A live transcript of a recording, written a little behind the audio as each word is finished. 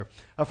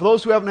For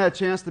those who haven't had a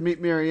chance to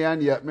meet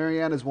Marianne yet,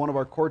 Marianne is one of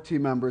our core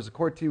team members. The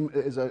core team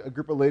is a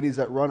group of ladies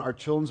that run our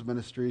children's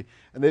ministry,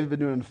 and they've been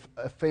doing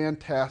a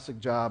fantastic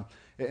job.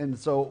 And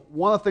so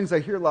one of the things I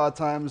hear a lot of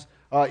times,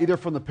 either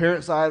from the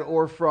parent side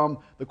or from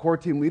the core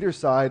team leader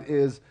side,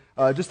 is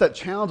just that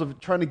challenge of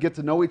trying to get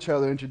to know each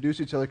other, introduce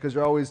each other, because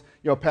you're always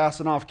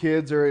passing off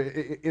kids or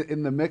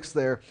in the mix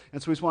there.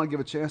 And so we just want to give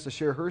a chance to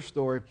share her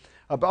story.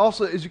 But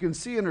also, as you can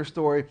see in her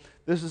story,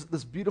 this is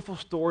this beautiful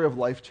story of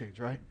life change,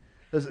 right?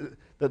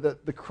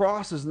 The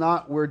cross is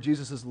not where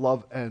Jesus'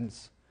 love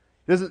ends.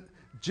 He doesn't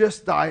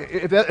just die.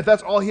 If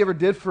that's all he ever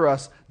did for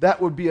us,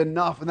 that would be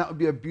enough, and that would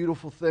be a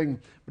beautiful thing.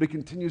 But he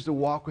continues to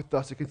walk with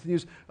us. He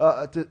continues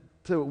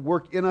to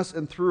work in us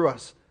and through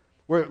us,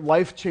 where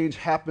life change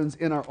happens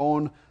in our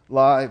own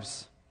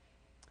lives.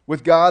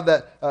 With God,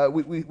 that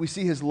we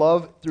see his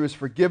love through his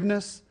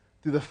forgiveness,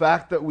 through the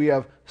fact that we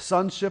have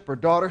sonship or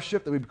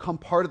daughtership, that we become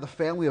part of the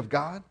family of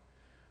God,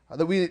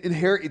 that we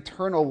inherit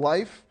eternal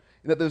life,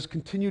 and that there's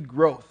continued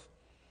growth.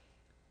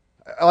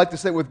 I like to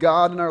say with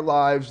God in our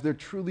lives, there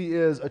truly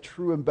is a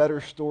true and better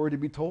story to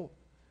be told.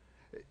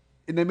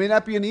 And it may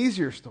not be an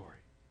easier story,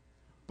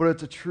 but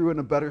it's a true and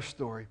a better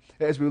story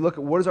as we look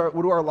at what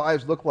do our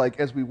lives look like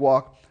as we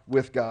walk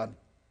with God.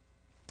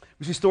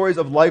 We see stories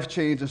of life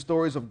change and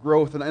stories of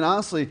growth. And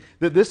honestly,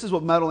 this is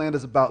what Meadowland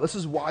is about. This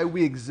is why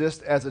we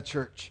exist as a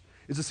church,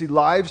 is to see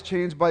lives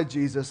changed by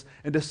Jesus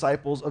and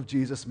disciples of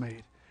Jesus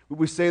made.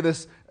 We say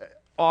this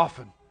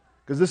often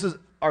because this is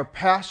our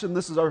passion,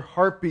 this is our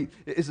heartbeat,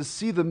 is to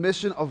see the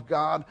mission of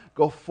God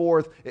go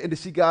forth and to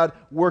see God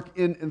work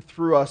in and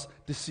through us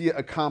to see it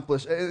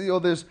accomplished.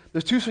 There's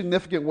two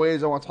significant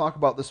ways I want to talk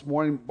about this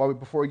morning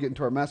before we get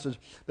into our message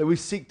that we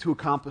seek to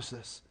accomplish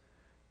this.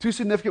 Two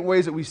significant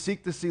ways that we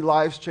seek to see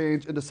lives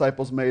changed and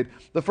disciples made.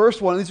 The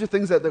first one, these are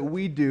things that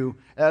we do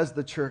as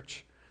the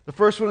church. The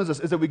first one is this,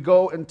 is that we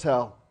go and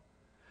tell.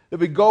 That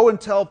we go and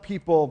tell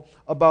people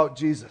about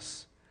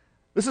Jesus.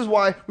 This is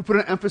why we put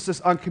an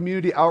emphasis on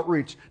community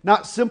outreach,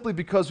 not simply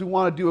because we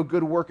want to do a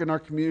good work in our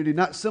community,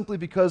 not simply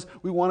because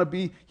we want to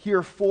be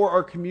here for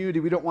our community,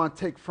 we don't want to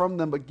take from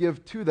them but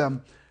give to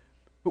them,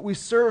 but we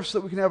serve so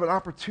that we can have an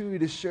opportunity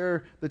to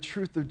share the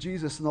truth of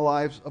Jesus in the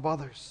lives of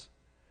others.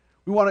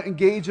 We want to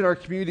engage in our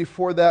community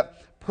for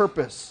that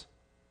purpose.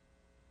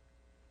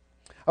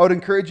 I would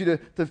encourage you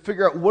to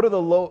figure out what are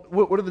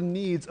the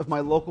needs of my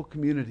local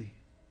community.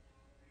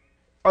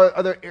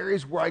 Are there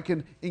areas where I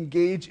can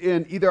engage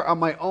in either on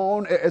my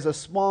own as a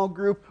small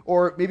group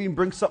or maybe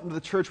bring something to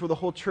the church where the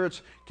whole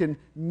church can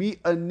meet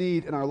a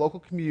need in our local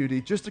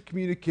community just to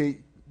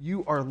communicate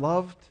you are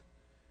loved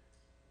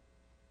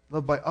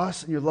by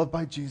us and you're loved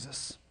by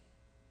Jesus.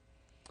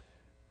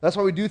 That's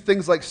why we do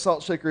things like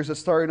Salt Shakers that's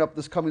starting up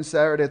this coming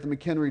Saturday at the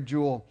McHenry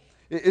Jewel.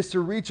 It's to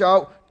reach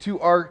out to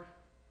our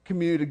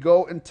community, to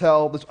go and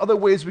tell. There's other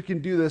ways we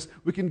can do this.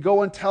 We can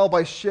go and tell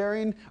by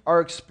sharing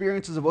our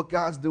experiences of what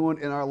God's doing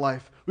in our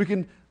life. We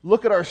can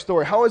look at our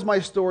story. How is my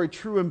story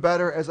true and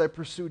better as I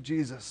pursue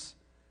Jesus?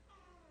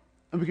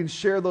 And we can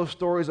share those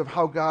stories of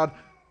how God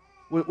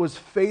was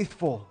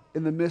faithful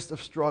in the midst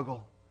of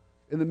struggle,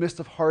 in the midst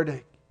of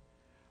heartache,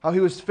 how he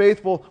was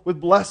faithful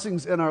with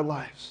blessings in our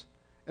lives,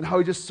 and how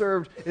he just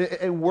served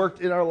and worked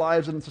in our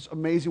lives in such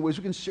amazing ways.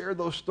 We can share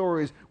those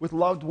stories with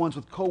loved ones,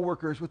 with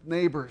coworkers, with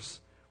neighbors,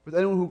 with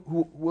anyone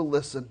who will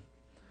listen.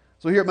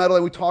 So here at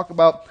Meadowland, we talk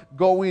about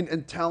going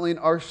and telling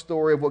our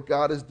story of what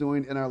God is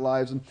doing in our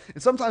lives. And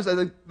sometimes I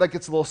think that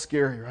gets a little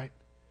scary, right?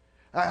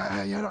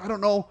 I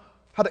don't know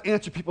how to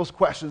answer people's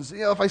questions.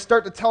 If I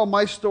start to tell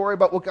my story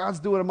about what God's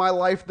doing in my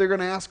life, they're going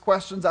to ask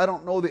questions I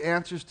don't know the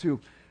answers to.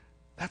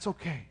 That's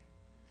okay.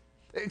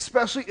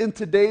 Especially in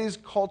today's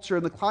culture,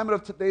 in the climate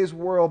of today's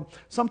world,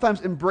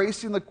 sometimes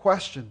embracing the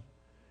question,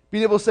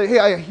 being able to say, hey,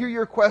 I hear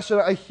your question,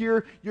 I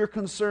hear your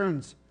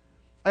concerns.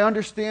 I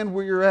understand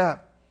where you're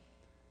at,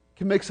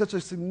 can make such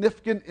a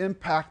significant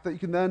impact that you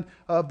can then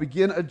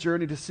begin a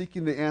journey to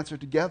seeking the answer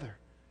together.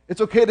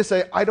 It's okay to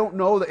say, I don't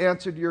know the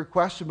answer to your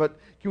question, but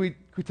can we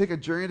take a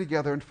journey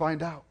together and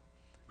find out?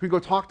 Can we go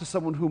talk to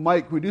someone who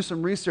might? Can we do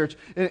some research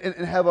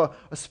and have a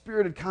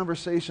spirited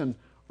conversation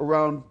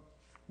around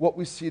what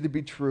we see to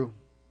be true?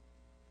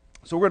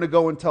 So we're going to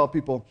go and tell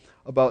people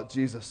about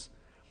Jesus.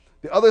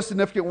 The other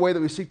significant way that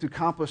we seek to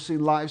accomplish seeing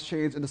lives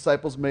changed and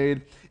disciples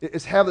made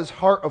is have this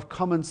heart of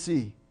come and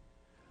see.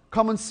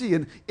 Come and see,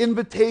 an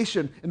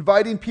invitation,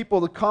 inviting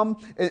people to come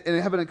and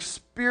have an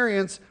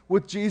experience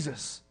with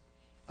Jesus.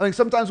 I think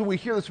sometimes when we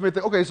hear this, we may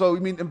think, okay, so you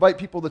mean invite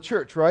people to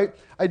church, right?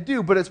 I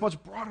do, but it's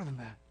much broader than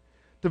that.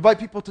 To invite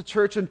people to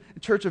church and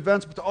church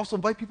events, but to also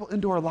invite people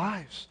into our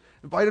lives.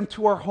 Invite them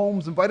to our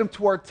homes, invite them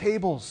to our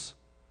tables.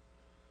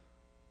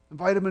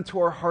 Invite them into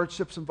our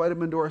hardships, invite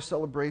them into our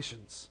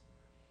celebrations.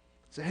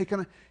 Say, hey,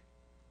 can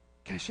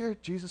I share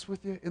Jesus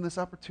with you in this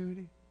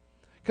opportunity?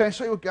 Can I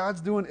show you what God's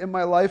doing in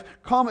my life?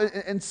 Come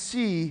and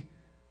see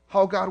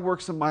how God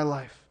works in my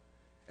life.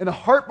 And the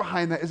heart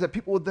behind that is that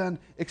people would then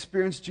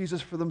experience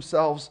Jesus for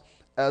themselves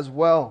as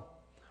well.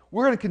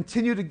 We're going to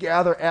continue to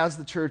gather as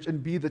the church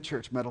and be the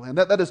church, Meadowland.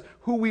 That is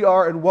who we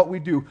are and what we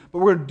do. But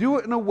we're going to do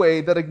it in a way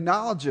that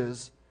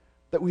acknowledges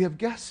that we have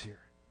guests here.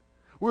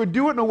 We're going to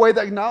do it in a way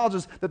that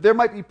acknowledges that there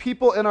might be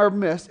people in our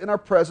midst, in our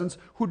presence,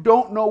 who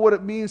don't know what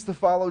it means to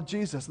follow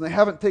Jesus, and they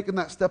haven't taken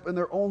that step in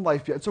their own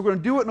life yet. So we're going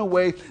to do it in a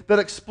way that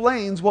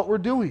explains what we're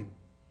doing.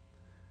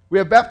 We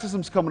have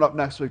baptisms coming up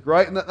next week,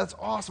 right? And that's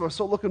awesome. I'm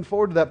so looking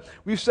forward to that.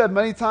 We've said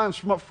many times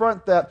from up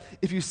front that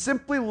if you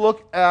simply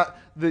look at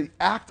the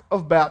act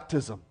of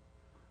baptism,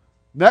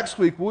 next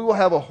week we will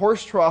have a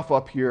horse trough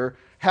up here,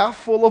 half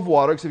full of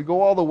water, because if you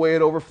go all the way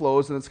it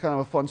overflows, and it's kind of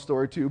a fun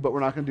story too, but we're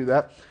not going to do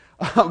that.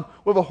 We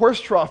have a horse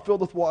trough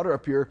filled with water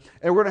up here,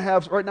 and we're going to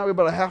have, right now we have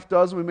about a half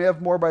dozen, we may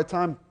have more by the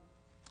time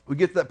we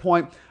get to that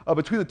point.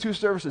 Between the two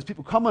services,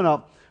 people coming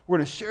up, we're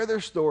going to share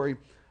their story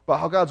about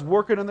how God's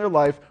working in their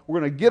life. We're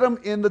going to get them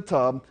in the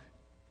tub,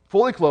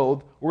 fully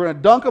clothed. We're going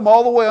to dunk them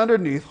all the way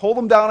underneath, hold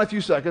them down a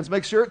few seconds,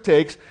 make sure it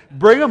takes,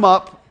 bring them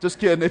up. Just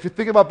kidding. If you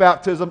think about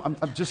baptism,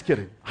 I'm just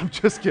kidding. I'm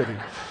just kidding.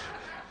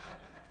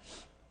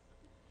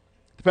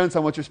 Depends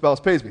how much your spouse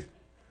pays me.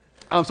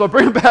 So I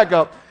bring them back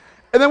up,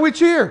 and then we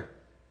cheer.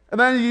 And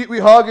then we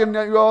hug, and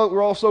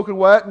we're all soaking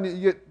wet, and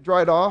you get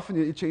dried off, and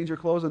you change your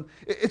clothes. And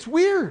it's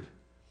weird.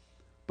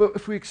 But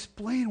if we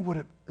explain what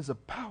it is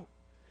about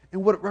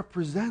and what it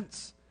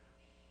represents,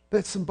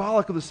 that's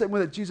symbolic of the same way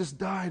that Jesus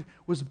died,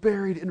 was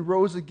buried, and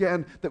rose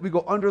again, that we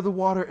go under the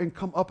water and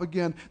come up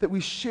again, that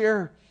we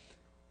share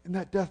in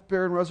that death,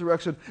 burial, and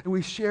resurrection, and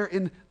we share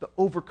in the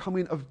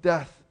overcoming of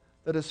death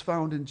that is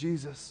found in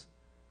Jesus.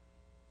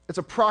 It's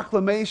a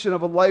proclamation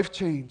of a life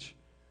change.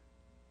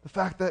 The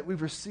fact that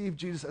we've received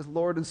Jesus as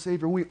Lord and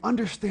Savior, when we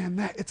understand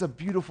that, it's a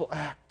beautiful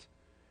act.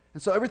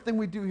 And so everything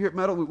we do here at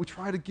Meadow, we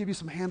try to give you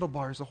some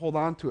handlebars to hold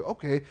on to it.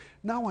 Okay,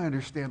 now I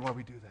understand why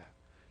we do that.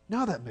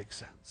 Now that makes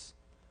sense.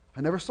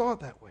 I never saw it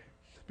that way.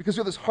 Because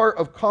we have this heart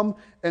of come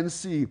and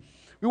see.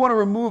 We want to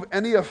remove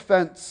any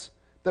offense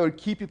that would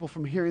keep people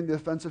from hearing the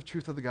offensive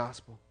truth of the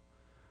gospel.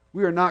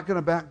 We are not going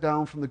to back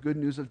down from the good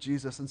news of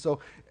Jesus. And so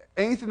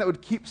anything that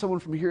would keep someone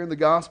from hearing the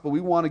gospel, we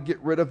want to get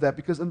rid of that,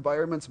 because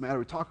environments matter.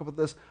 We talk about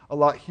this a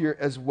lot here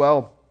as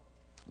well.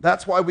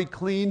 That's why we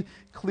clean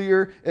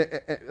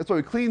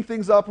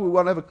things up. We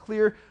want to have a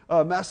clear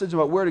message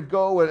about where to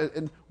go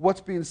and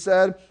what's being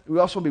said. We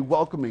also want to be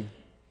welcoming.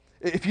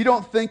 If you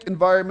don't think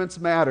environments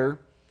matter,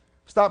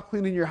 stop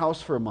cleaning your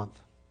house for a month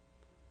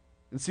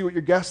and see what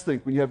your guests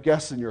think when you have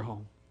guests in your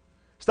home.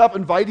 Stop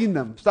inviting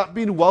them. Stop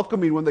being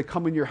welcoming when they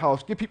come in your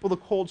house. Give people the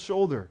cold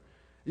shoulder.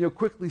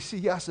 Quickly see,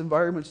 yes,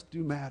 environments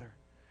do matter.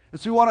 And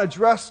so we want to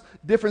address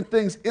different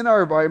things in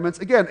our environments.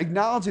 Again,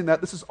 acknowledging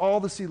that this is all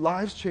to see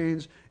lives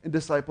change and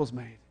disciples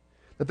made.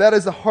 That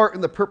is the heart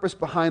and the purpose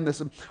behind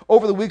this. And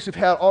over the weeks, we've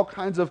had all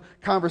kinds of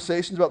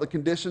conversations about the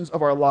conditions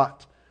of our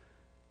lot.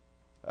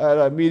 I had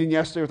a meeting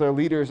yesterday with our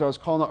leaders. I was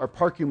calling out our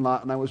parking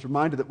lot, and I was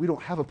reminded that we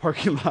don't have a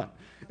parking lot.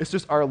 It's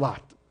just our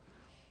lot,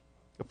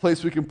 a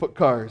place we can put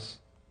cars.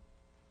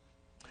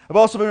 I've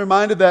also been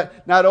reminded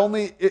that not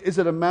only is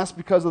it a mess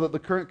because of the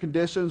current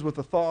conditions with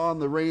the thaw and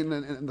the rain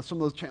and some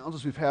of those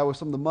challenges we've had with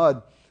some of the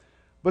mud,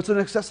 but it's an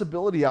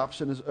accessibility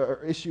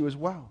or issue as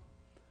well.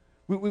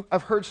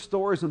 I've heard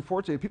stories,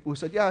 unfortunately, of people who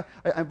said, yeah,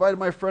 I invited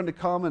my friend to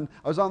come, and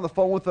I was on the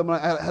phone with them,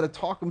 and I had to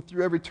talk them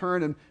through every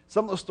turn, and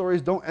some of those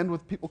stories don't end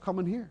with people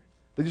coming here.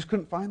 They just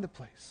couldn't find the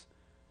place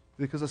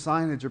because of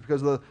signage or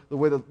because of the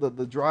way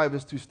the drive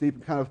is too steep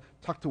and kind of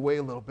tucked away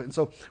a little bit. And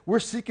so we're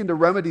seeking to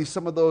remedy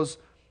some of those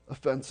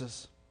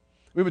offenses.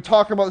 We've been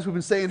talking about this. We've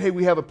been saying, hey,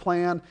 we have a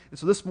plan. And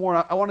so this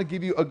morning, I want to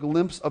give you a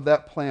glimpse of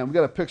that plan. We've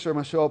got a picture. I'm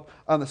going to show up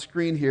on the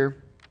screen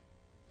here.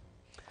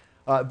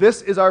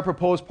 This is our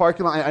proposed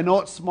parking lot. I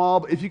know it's small,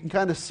 but if you can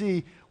kind of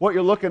see what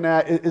you're looking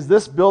at is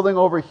this building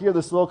over here,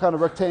 this little kind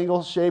of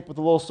rectangle shape with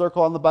a little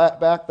circle on the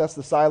back. That's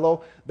the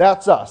silo.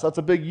 That's us. That's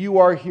a big "You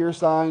Are Here"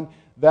 sign.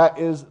 That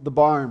is the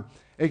barn.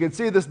 And you can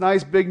see this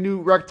nice big new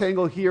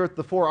rectangle here with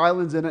the 4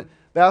 islands in it.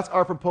 That's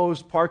our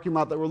proposed parking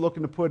lot that we're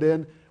looking to put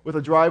in, with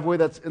a driveway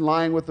that's in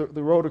line with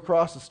the road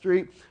across the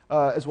street,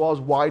 as well as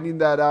widening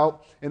that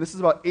out. And this is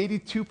about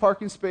 82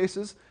 parking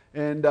spaces,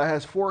 and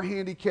has 4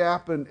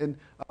 handicap and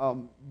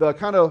the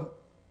kind of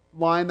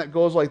line that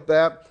goes like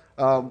that.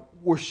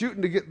 We're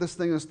shooting to get this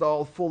thing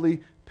installed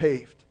fully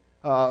paved.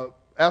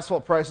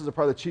 Asphalt prices are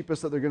probably the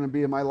cheapest that they're going to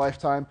be in my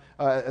lifetime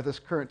at this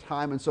current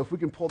time, and so if we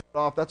can pull that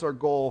off, that's our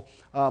goal.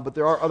 But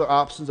there are other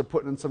options of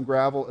putting in some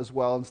gravel as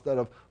well instead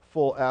of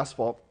full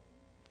asphalt.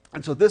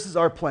 And so this is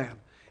our plan.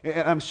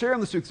 And I'm sharing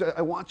this with you because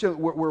I want you,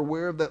 we're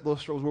aware of those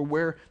struggles. We're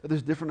aware that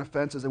there's different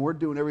offenses, and we're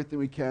doing everything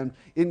we can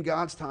in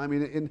God's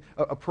timing, in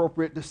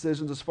appropriate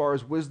decisions as far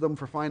as wisdom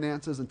for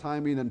finances and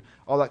timing and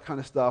all that kind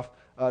of stuff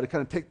to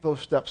kind of take those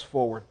steps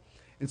forward.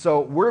 And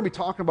so we're going to be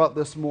talking about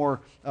this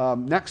more.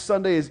 Next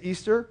Sunday is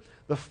Easter.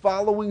 The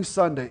following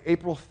Sunday,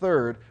 April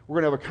 3rd,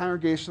 we're going to have a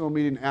congregational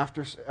meeting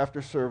after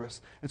service.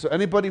 And so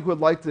anybody who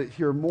would like to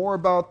hear more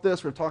about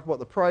this, we're going to talk about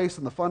the price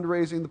and the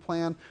fundraising, the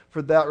plan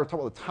for that. We're going to talk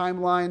about the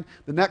timeline.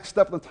 The next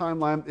step in the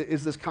timeline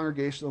is this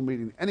congregational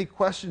meeting. Any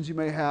questions you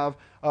may have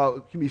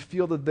can be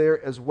fielded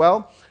there as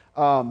well.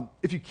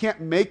 If you can't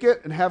make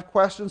it and have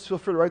questions, feel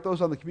free to write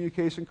those on the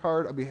communication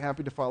card. I'd be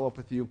happy to follow up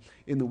with you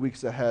in the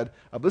weeks ahead.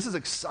 This is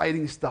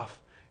exciting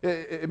stuff.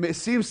 It may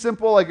seem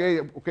simple, like, hey,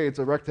 okay, it's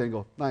a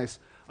rectangle. Nice.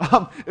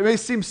 It may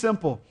seem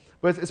simple,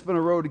 but it's been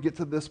a road to get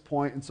to this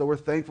point, and so we're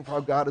thankful for how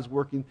God is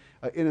working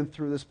in and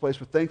through this place.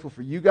 We're thankful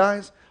for you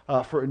guys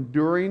for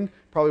enduring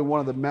probably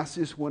one of the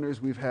messiest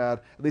winters we've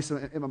had, at least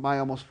in my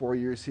almost 4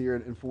 years here,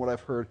 and from what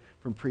I've heard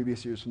from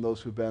previous years from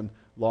those who've been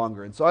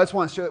longer. And so I just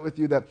want to share that with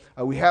you that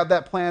we have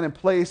that plan in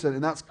place,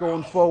 and that's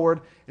going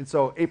forward. And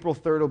so April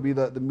 3rd will be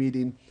the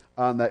meeting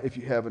on that if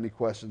you have any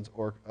questions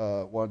or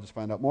want to just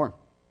find out more.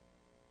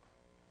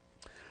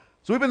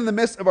 So we've been in the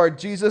midst of our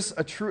Jesus,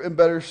 A True and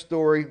Better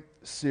Story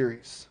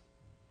series.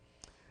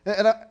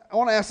 And I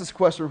want to ask this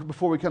question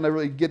before we kind of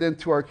really get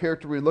into our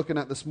character we're looking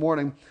at this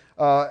morning.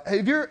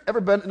 Have you ever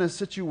been in a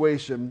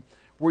situation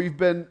where you've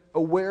been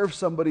aware of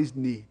somebody's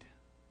need?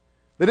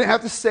 They didn't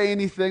have to say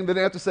anything. They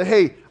didn't have to say,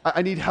 hey,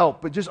 I need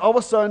help. But just all of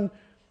a sudden,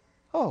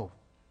 oh,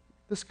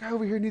 this guy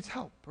over here needs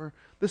help. Or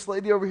this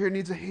lady over here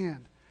needs a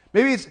hand.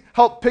 Maybe it's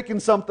help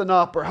picking something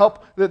up, or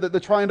help they're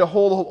trying to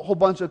hold a whole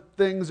bunch of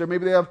things, or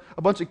maybe they have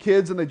a bunch of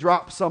kids and they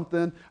drop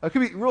something. It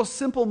could be real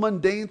simple,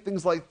 mundane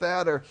things like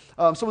that, or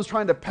someone's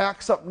trying to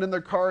pack something in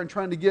their car and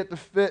trying to get it to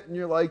fit, and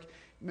you're like,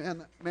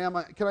 man,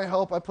 ma'am, can I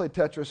help? I played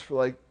Tetris for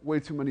like way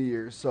too many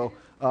years, so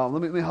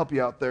let me help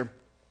you out there.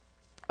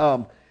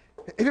 Have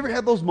you ever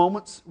had those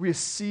moments where you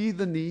see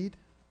the need?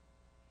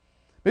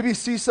 Maybe you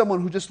see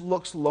someone who just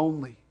looks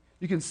lonely.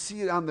 You can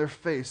see it on their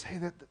face. Hey,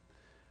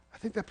 I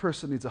think that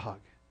person needs a hug.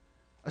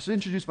 I should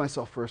introduce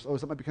myself first. Oh,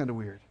 that might be kind of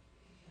weird.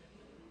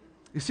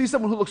 You see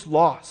someone who looks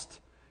lost.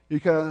 You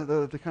kind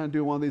of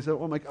do one of these,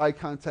 make eye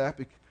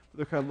contact.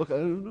 They're kind of looking, I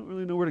don't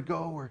really know where to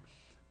go. Or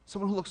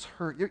someone who looks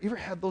hurt. You ever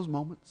had those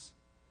moments?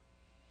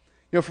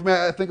 You know, for me,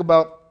 I think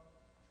about,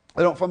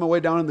 I don't find my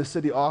way down in the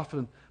city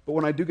often, but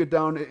when I do get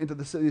down into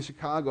the city of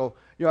Chicago,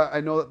 you know,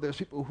 I know that there's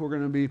people who are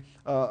going to be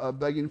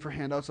begging for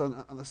handouts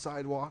on the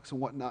sidewalks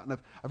and whatnot, and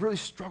I've really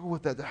struggled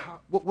with that.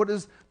 What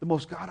is the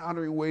most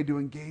God-honoring way to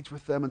engage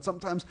with them? And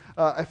sometimes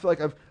I feel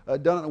like I've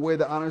done it in a way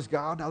that honors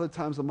God, and other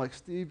times I'm like,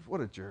 Steve, what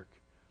a jerk.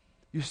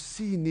 You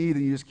see need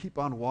and you just keep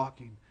on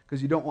walking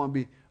because you don't want to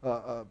be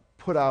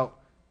put out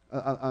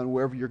on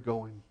wherever you're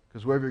going,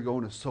 because wherever you're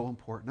going is so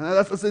important. And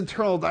that's the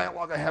internal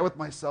dialogue I have with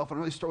myself, and I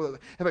really struggle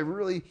with it. Have I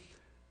really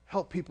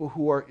help people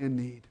who are in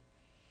need?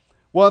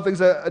 One of the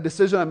things, a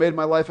decision I made in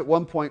my life at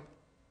one point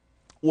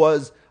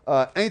was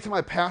anytime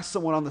I pass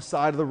someone on the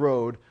side of the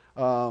road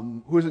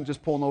who isn't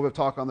just pulling over to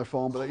talk on their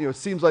phone, but it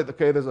seems like,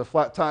 okay, there's a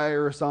flat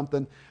tire or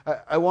something,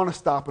 I want to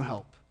stop and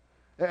help.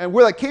 And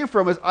where that came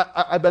from is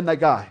I've been that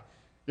guy.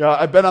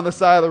 I've been on the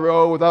side of the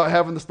road without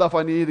having the stuff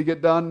I needed to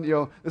get done.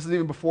 This is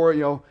even before,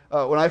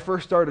 when I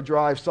first started to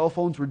drive, cell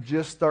phones were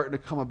just starting to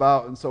come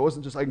about, and so it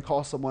wasn't just I can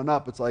call someone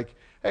up. It's like,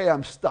 hey,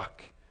 I'm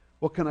stuck.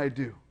 What can I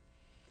do?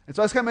 And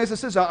so I just kind of made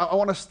this decision. I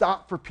want to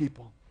stop for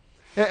people.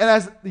 And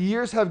as the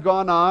years have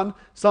gone on,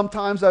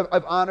 sometimes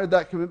I've honored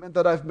that commitment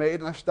that I've made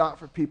and I've stopped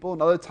for people,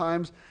 and other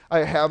times I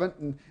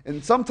haven't.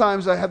 And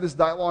sometimes I have this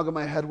dialogue in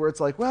my head where it's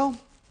like, well,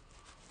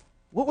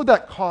 what would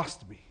that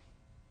cost me?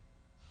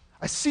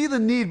 I see the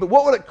need, but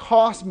what would it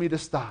cost me to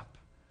stop?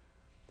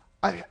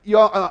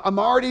 I'm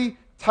already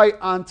tight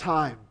on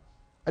time.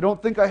 I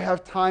don't think I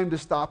have time to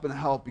stop and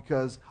help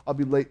because I'll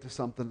be late to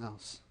something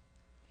else.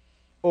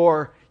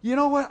 Or, you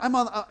know what, I'm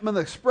on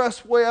the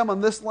expressway, I'm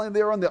on this lane,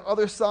 they're on the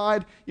other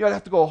side, I'd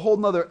have to go a whole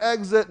nother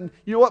exit, and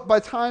you know what, by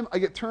the time I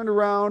get turned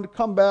around,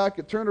 come back,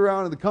 get turned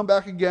around, and then come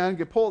back again,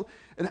 get pulled,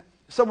 and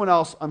someone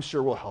else, I'm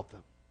sure, will help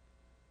them.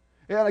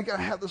 And again,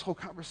 I have this whole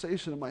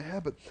conversation in my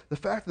head, but the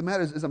fact of the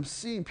matter is I'm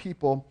seeing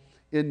people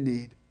in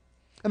need.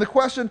 And the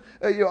question,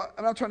 I'm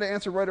not trying to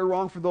answer right or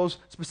wrong for those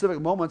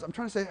specific moments, I'm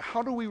trying to say,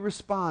 how do we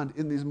respond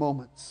in these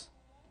moments?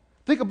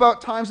 Think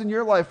about times in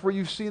your life where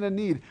you've seen a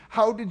need.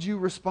 How did you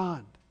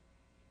respond?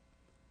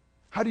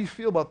 How do you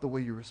feel about the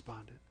way you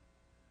responded?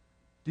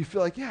 Do you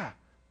feel like, yeah,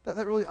 that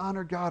really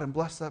honored God and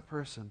blessed that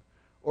person?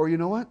 Or you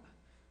know what?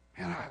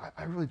 Man,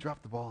 I really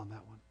dropped the ball on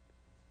that one.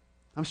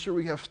 I'm sure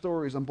we have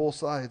stories on both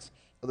sides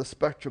of the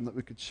spectrum that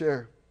we could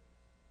share.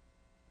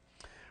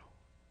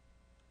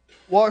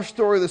 Well, our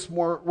story this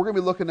morning, we're going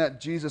to be looking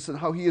at Jesus and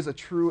how he is a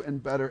true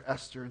and better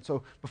Esther. And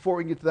so before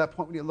we can get to that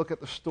point, we need to look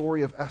at the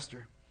story of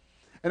Esther.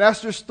 And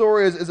Esther's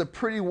story is a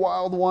pretty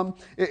wild one.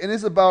 It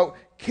is about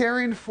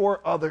caring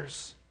for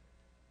others.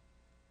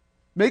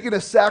 Making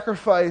a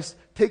sacrifice,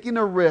 taking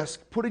a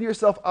risk, putting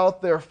yourself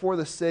out there for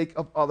the sake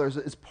of others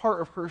is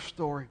part of her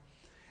story.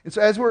 And so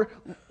as we're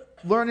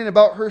learning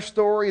about her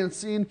story and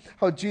seeing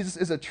how Jesus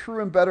is a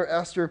true and better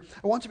Esther,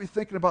 I want you to be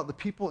thinking about the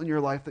people in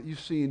your life that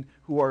you've seen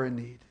who are in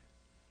need.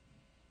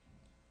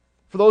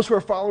 For those who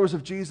are followers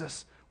of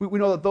Jesus, we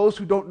know that those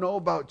who don't know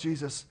about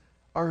Jesus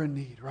are in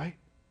need, right?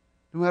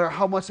 No matter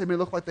how much they may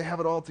look like they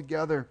have it all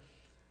together,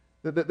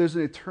 that there's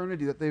an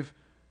eternity that they've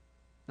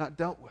not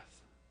dealt with.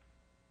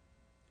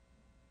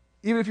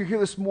 Even if you're here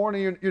this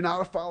morning, you're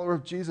not a follower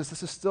of Jesus,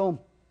 this is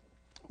still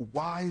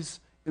wise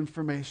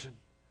information.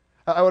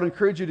 I would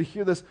encourage you to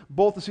hear this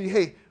both to see,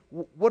 hey,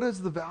 what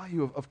is the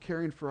value of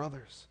caring for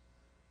others?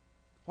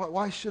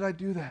 Why should I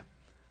do that?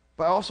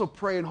 But I also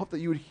pray and hope that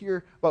you would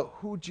hear about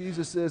who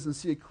Jesus is and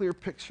see a clear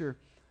picture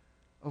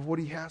of what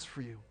he has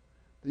for you,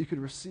 that you could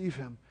receive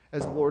him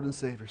as Lord and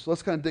Savior. So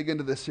let's kind of dig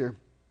into this here.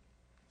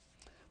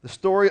 The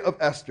story of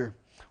Esther.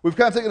 We've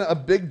kind of taken a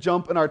big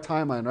jump in our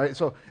timeline, right?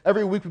 So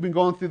every week we've been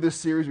going through this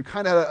series. We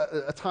kind of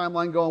had a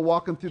timeline going,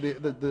 walking through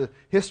the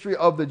history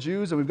of the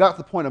Jews, and we've got to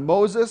the point of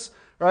Moses,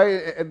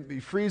 right? And he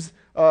frees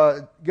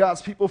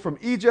God's people from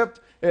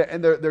Egypt,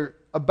 and they're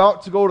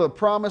about to go to the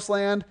promised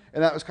land,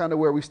 and that was kind of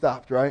where we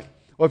stopped, right?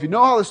 Well, if you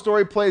know how the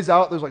story plays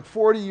out, there's like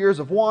 40 years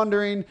of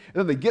wandering, and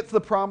then they get to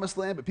the promised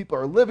land, but people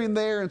are living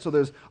there, and so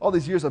there's all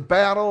these years of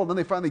battle, and then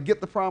they finally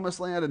get the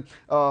promised land,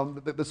 and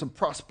there's some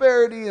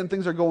prosperity, and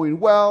things are going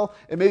well,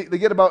 and they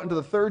get about into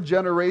the third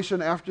generation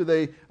after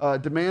they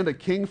demand a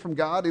king from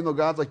God, even though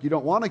God's like, you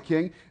don't want a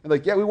king, and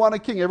like, yeah, we want a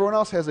king, everyone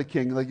else has a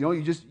king, like,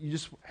 you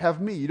just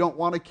have me, you don't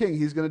want a king,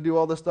 he's going to do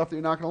all this stuff that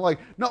you're not going to like.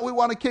 No, we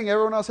want a king,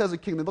 everyone else has a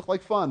king, they look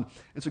like fun,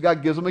 and so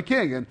God gives them a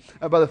king, and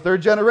by the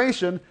third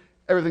generation,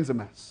 everything's a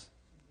mess.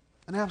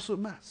 An absolute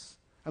mess.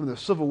 I mean,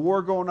 there's civil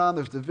war going on,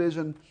 there's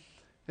division,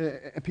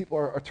 and people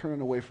are turning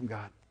away from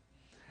God.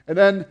 And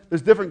then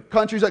there's different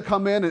countries that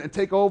come in and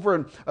take over,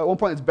 and at one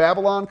point it's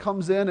Babylon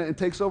comes in and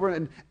takes over,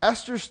 and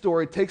Esther's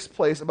story takes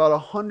place about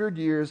 100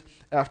 years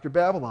after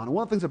Babylon. And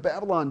one of the things that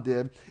Babylon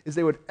did is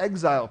they would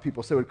exile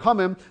people. So they would come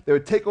in, they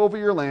would take over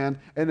your land,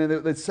 and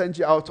then they'd send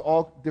you out to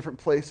all different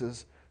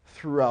places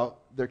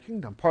throughout their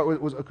kingdom. Part of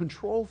it was a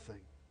control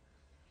thing.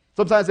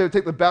 Sometimes they would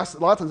take the best, a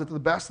lot of times they took the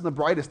best and the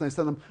brightest, and they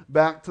send them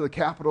back to the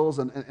capitals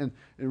and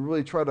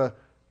really try to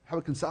have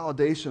a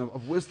consolidation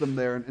of wisdom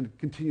there and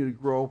continue to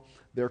grow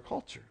their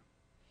culture.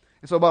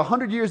 And so about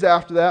 100 years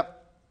after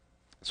that,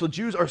 so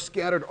Jews are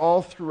scattered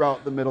all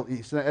throughout the Middle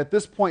East. And at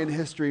this point in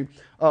history,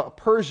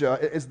 Persia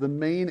is the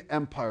main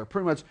empire.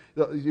 Pretty much,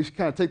 you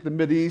kind of take the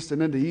Mideast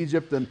and into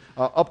Egypt and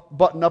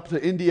button up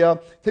to India,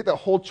 take that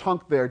whole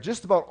chunk there.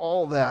 Just about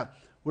all of that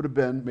would have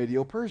been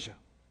Medo-Persia.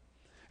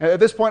 And at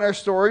this point in our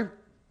story,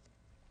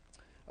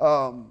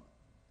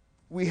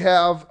 we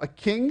have a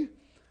king.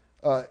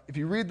 If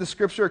you read the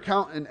scripture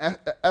account in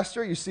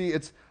Esther, you see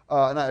it's,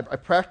 and I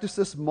practiced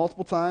this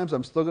multiple times.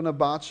 I'm still going to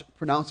botch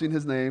pronouncing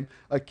his name.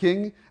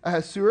 King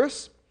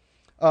Ahasuerus.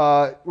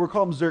 We're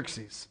calling him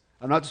Xerxes.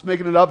 I'm not just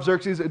making it up.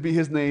 Xerxes, it would be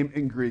his name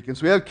in Greek. And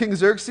so we have King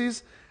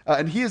Xerxes,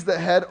 and he is the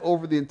head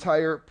over the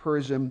entire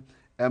Persian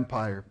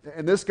Empire.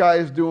 And this guy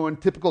is doing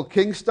typical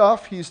king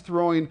stuff. He's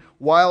throwing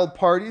wild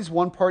parties.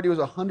 One party was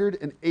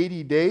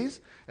 180 days.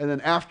 And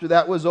then after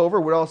that was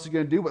over, what else is he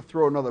going to do but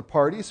throw another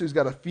party? So he's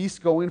got a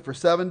feast going for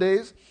 7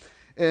 days.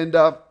 And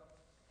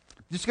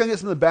just going to get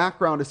some of the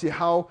background to see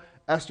how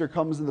Esther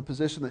comes in the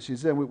position that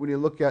she's in when you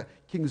look at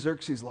King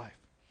Xerxes' life.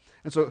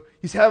 And so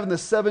he's having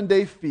this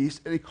 7-day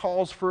feast, and he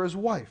calls for his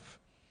wife,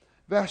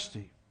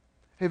 Vashti.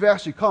 Hey,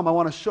 Vashti, come. I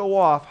want to show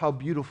off how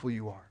beautiful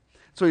you are.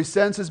 So he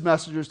sends his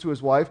messengers to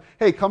his wife.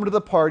 Hey, come to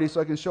the party so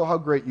I can show how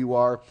great you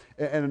are.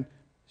 And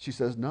she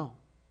says no.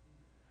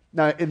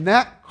 Now, in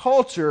that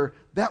culture,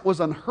 that was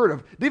unheard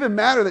of. It didn't even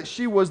matter that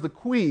she was the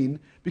queen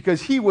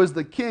because he was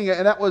the king,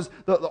 and that was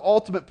the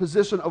ultimate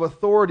position of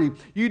authority.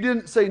 You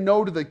didn't say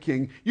no to the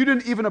king. You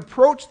didn't even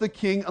approach the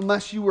king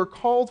unless you were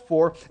called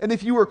for, and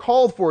if you were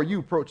called for, you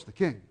approached the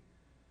king.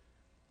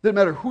 It didn't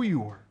matter who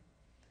you were.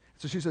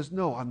 So she says,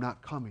 no, I'm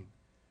not coming.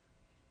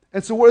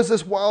 And so what does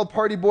this wild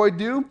party boy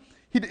do?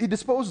 He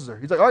disposes her.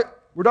 He's like, all right,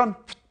 we're done.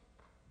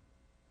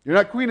 You're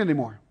not queen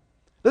anymore.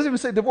 Doesn't even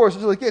say divorce.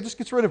 He's like, yeah, just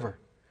gets rid of her.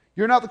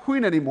 You're not the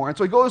queen anymore. And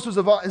so he goes to his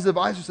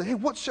advisor and says, hey,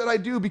 what should I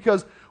do?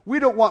 Because we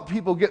don't want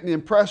people getting the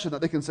impression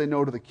that they can say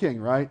no to the king,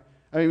 right?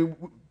 I mean,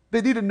 they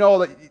need to know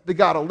that they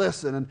got to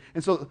listen.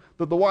 And so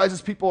the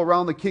wisest people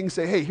around the king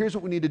say, hey, here's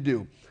what we need to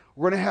do.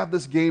 We're going to have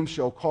this game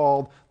show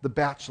called The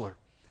Bachelor.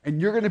 And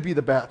you're going to be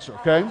the bachelor,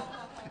 okay?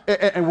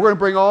 And we're going to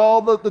bring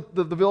all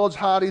the village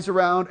hotties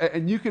around,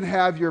 and you can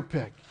have your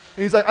pick.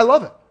 And he's like, I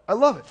love it. I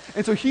love it.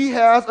 And so he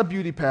has a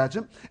beauty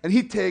pageant, and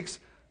he takes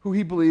who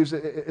he believes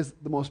is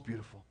the most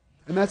beautiful.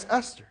 And that's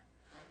Esther.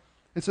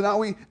 And so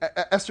now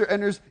Esther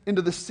enters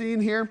into the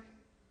scene here.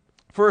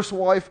 First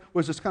wife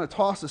was just kind of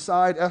tossed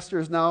aside. Esther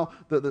is now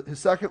his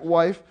second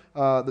wife,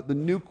 the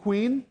new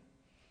queen.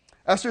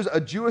 Esther's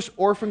a Jewish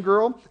orphan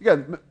girl.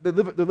 Again, they're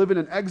living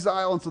in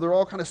exile, and so they're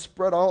all kind of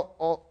spread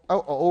all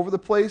over the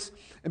place.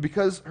 And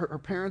because her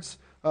parents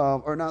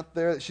are not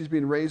there, she's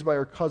being raised by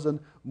her cousin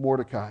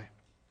Mordecai.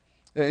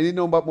 And you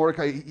know about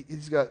Mordecai,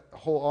 he's got a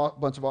whole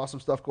bunch of awesome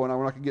stuff going on.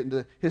 We're not going to get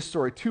into his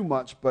story too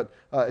much, but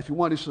if you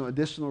want to do some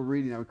additional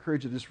reading, I would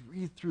encourage you to just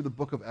read through the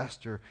book of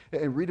Esther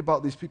and read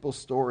about these people's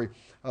story.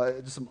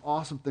 Just some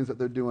awesome things that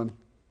they're doing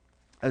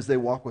as they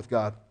walk with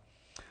God.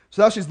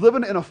 So now she's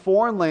living in a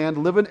foreign land,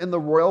 living in the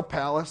royal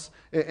palace,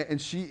 and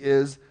she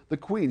is the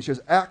queen. She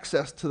has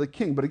access to the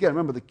king. But again,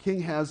 remember, the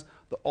king has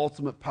the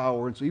ultimate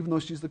power. And so even though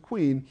she's the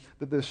queen,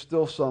 that there's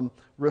still some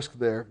risk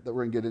there that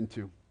we're going to get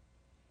into.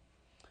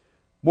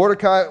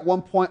 Mordecai at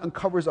one point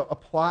uncovers a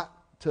plot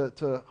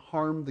to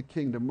harm the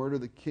king, to murder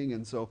the king.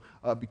 And so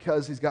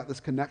because he's got this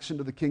connection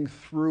to the king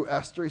through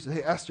Esther, he says,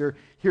 hey, Esther,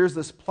 here's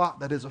this plot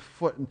that is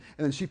afoot. And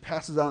then she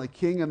passes on the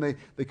king, and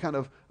they kind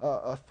of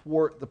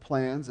thwart the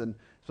plans. And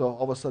so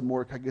all of a sudden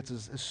Mordecai gets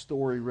his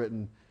story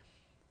written.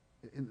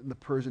 in the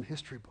Persian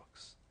history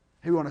books.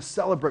 Hey, we want to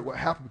celebrate what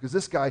happened because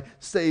this guy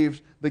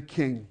saved the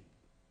king.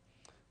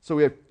 So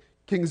we have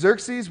King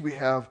Xerxes, we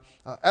have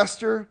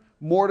Esther,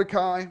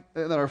 Mordecai,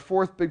 and then our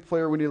fourth big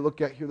player we need to look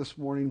at here this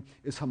morning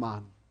is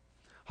Haman.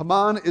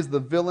 Haman is the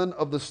villain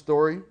of the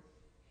story.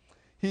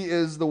 He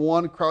is the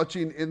one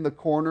crouching in the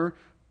corner,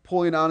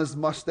 pulling on his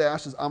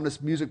mustache as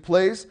ominous music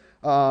plays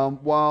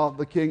while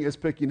the king is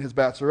picking his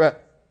bachelorette.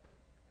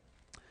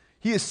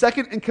 He is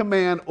second in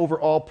command over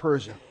all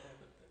Persia.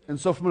 And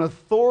so from an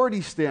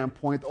authority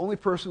standpoint, the only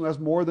person who has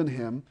more than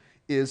him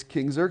is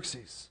King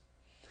Xerxes.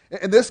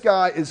 And this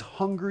guy is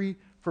hungry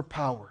for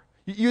power.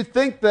 You'd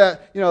think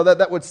that,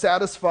 that would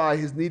satisfy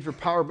his need for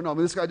power, but no,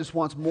 this guy just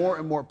wants more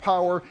and more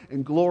power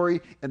and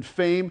glory and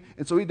fame.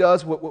 And so he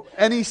does what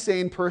any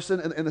sane person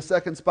in the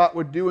second spot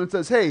would do and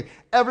says, hey,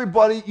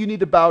 everybody, you need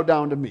to bow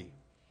down to me.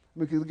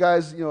 Because the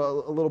guy's, a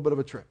little bit of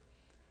a trip.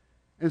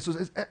 And so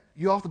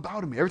you all have to bow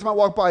to me. Every time I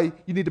walk by,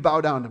 you need to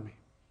bow down to me.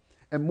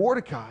 And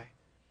Mordecai,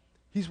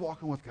 he's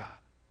walking with God.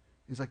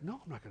 He's like,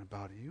 no, I'm not going to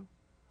bow to you.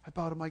 I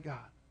bow to my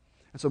God.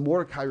 And so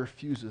Mordecai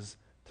refuses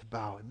to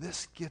bow. And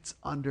this gets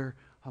under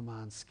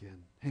Haman's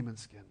skin.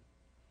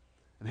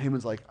 And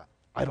Haman's like,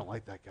 I don't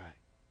like that guy.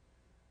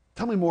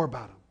 Tell me more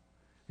about him.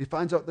 He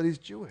finds out that he's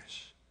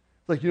Jewish.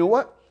 He's like, you know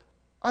what?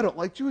 I don't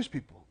like Jewish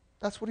people.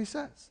 That's what he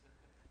says.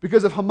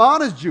 Because if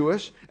Haman is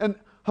Jewish and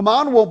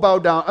Haman won't bow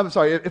down,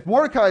 if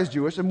Mordecai is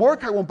Jewish and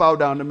Mordecai won't bow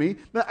down to me,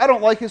 then I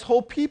don't like his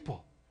whole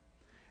people.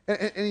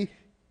 And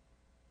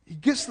he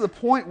gets to the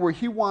point where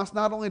he wants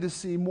not only to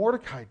see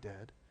Mordecai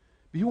dead,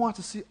 but he wants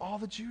to see all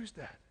the Jews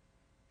dead.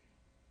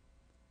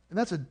 And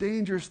that's a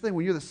dangerous thing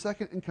when you're the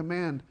second in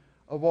command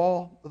of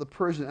all of the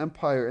Persian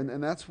Empire,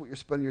 and that's what you're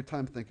spending your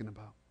time thinking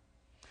about.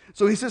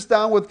 So he sits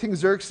down with King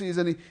Xerxes,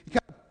 and he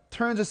kind of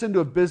turns this into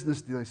a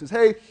business deal. He says,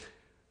 hey,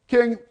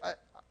 King,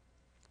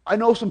 I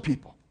know some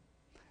people,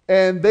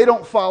 and they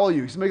don't follow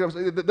you.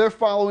 They're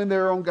following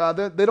their own God.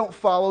 They don't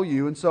follow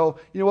you, and so,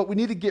 you know what, we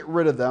need to get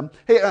rid of them.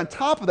 Hey, on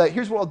top of that,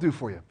 here's what I'll do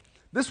for you.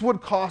 This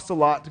would cost a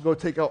lot to go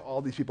take out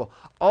all these people.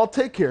 I'll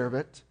take care of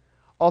it.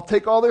 I'll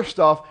take all their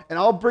stuff, and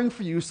I'll bring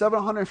for you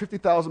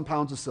 750,000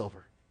 pounds of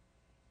silver.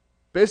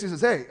 Basically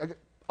says, hey,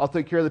 I'll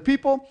take care of the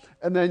people,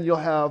 and then you'll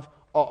have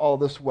all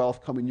this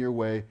wealth coming your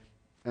way,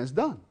 and it's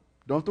done.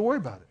 Don't have to worry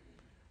about it.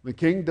 The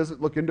king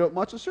doesn't look into it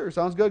much. Sure,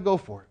 sounds good, go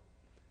for it.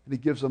 And he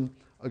gives them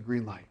a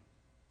green light.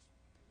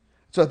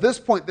 So at this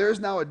point, there is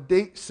now a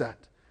date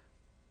set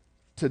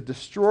to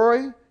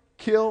destroy,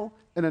 kill,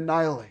 and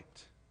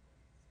annihilate.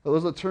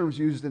 Those are the terms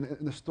used in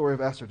the story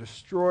of Esther.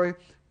 Destroy,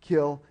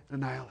 kill,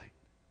 and annihilate.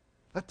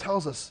 That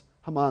tells us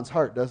Haman's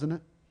heart, doesn't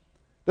it?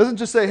 It doesn't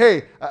just say,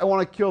 hey, I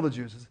want to kill the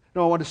Jews.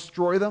 No, I want to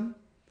destroy them.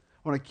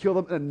 I want to kill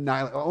them and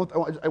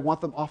annihilate. I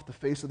want them off the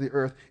face of the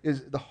earth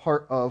is the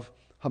heart of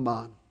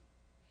Haman.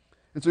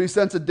 And so he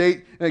sends a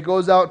date, and it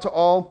goes out to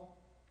all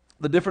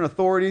the different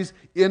authorities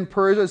in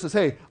Persia. It says,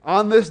 hey,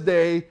 on this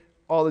day,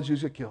 all the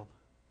Jews get killed.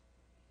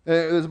 And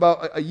it was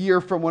about a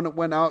year from when it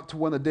went out to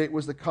when the date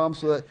was to come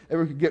so that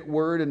everyone could get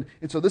word. And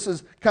so this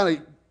is kind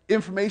of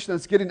information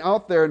that's getting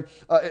out there. And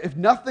if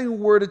nothing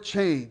were to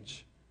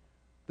change,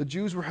 the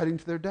Jews were heading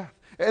to their death.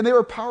 And they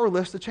were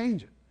powerless to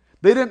change it.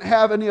 They didn't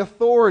have any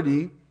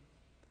authority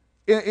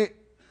in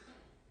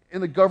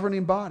the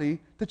governing body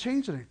to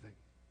change anything.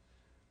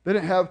 They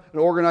didn't have an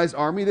organized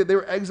army. They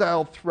were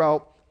exiled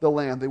throughout the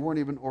land. They weren't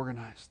even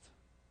organized.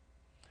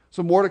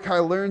 So Mordecai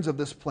learns of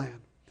this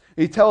plan.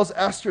 He tells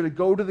Esther to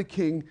go to the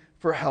king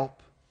for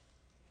help.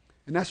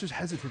 And Esther's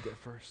hesitant at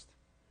first.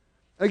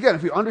 And again,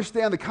 if we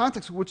understand the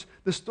context in which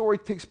the story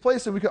takes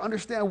place, then we can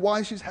understand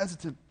why she's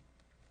hesitant.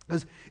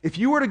 Because if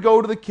you were to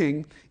go to the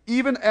king,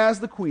 even as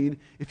the queen,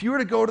 if you were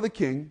to go to the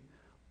king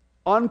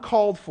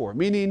uncalled for,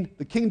 meaning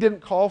the king didn't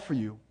call for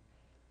you,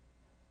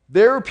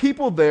 there are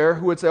people there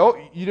who would say, oh,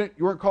 you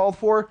weren't called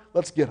for,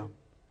 let's get them.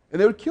 And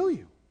they would kill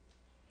you.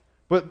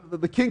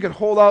 But the king could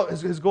hold out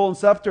his golden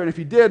scepter, and if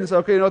he did and say,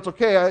 okay, it's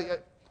okay,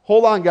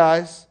 hold on,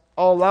 guys,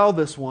 I'll allow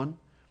this one.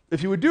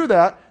 If you would do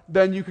that,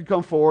 then you could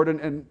come forward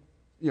and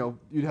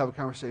you'd have a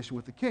conversation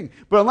with the king.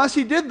 But unless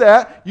he did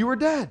that, you were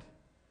dead.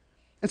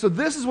 And so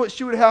this is what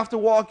she would have to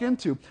walk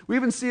into. We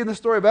even see in the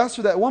story of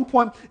Esther that at one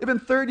point, it had been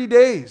 30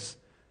 days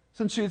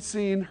since she had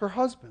seen her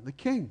husband, the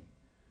king.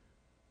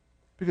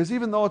 Because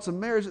even though it's a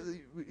marriage,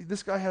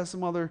 this guy has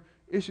some other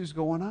issues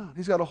going on.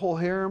 He's got a whole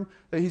harem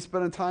that he's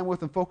spending time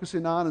with and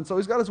focusing on. And so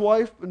he's got his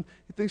wife, and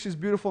he thinks she's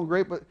beautiful and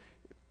great, but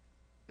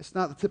it's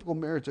not the typical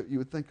marriage that you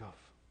would think of.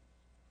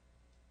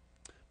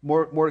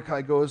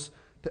 Mordecai goes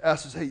to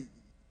Esther and says, hey,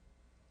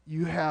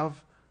 you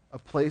have a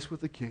place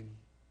with the king.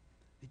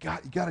 You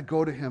got to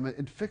go to him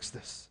and fix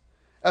this.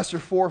 Esther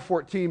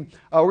 4:14.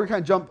 We're going to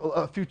kind of jump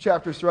a few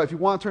chapters throughout. If you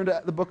want to turn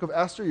to the book of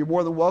Esther, you're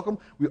more than welcome.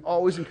 We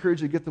always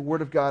encourage you to get the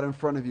Word of God in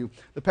front of you.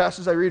 The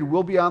passages I read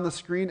will be on the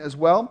screen as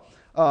well.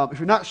 If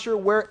you're not sure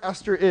where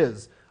Esther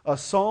is,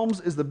 Psalms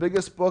is the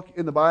biggest book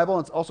in the Bible,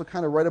 and it's also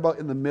kind of right about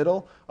in the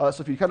middle.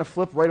 So if you kind of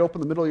flip right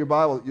open the middle of your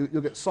Bible,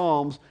 you'll get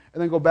Psalms,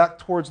 and then go back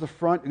towards the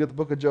front, you get the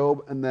book of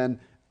Job, and then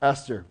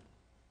Esther.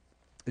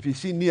 If you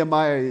see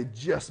Nehemiah, you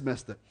just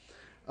missed it.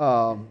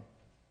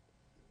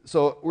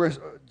 So we're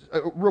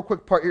a real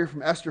quick part here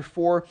from Esther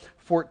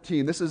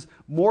 4:14. This is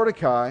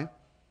Mordecai,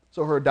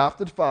 so her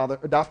adoptive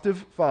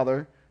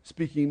father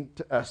speaking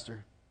to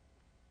Esther,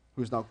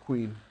 who is now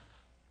queen.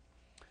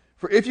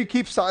 For if you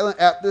keep silent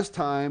at this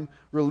time,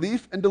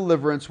 relief and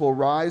deliverance will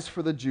rise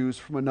for the Jews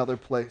from another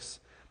place.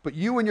 But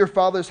you and your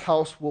father's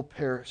house will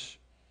perish.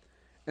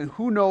 And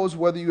who knows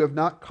whether you have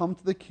not come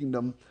to the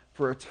kingdom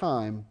for a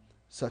time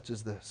such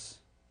as this.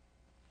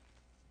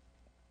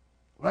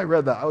 When I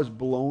read that, I was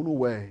blown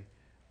away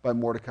by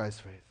Mordecai's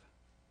faith.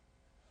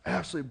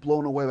 Absolutely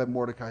blown away by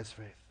Mordecai's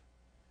faith.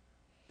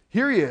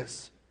 Here he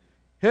is.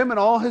 Him and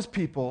all his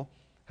people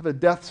have a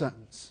death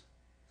sentence.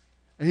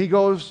 And he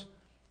goes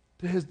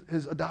to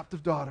his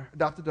adopted daughter,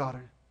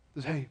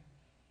 says, hey,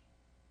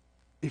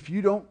 if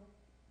you don't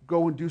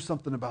go and do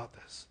something about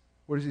this,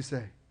 what does he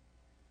say?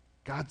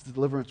 God's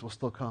deliverance will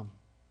still come.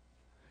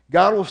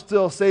 God will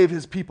still save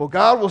his people.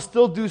 God will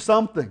still do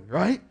something,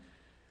 right?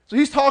 So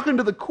he's talking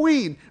to the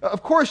queen.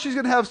 Of course, she's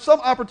going to have some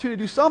opportunity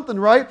to do something,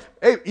 right?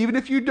 Hey, even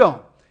if you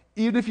don't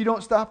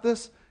stop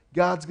this,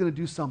 God's going to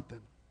do something.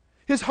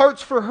 His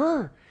heart's for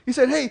her. He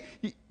said, hey,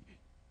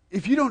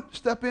 if you don't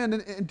step in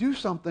and do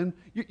something,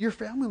 your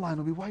family line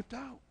will be wiped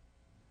out.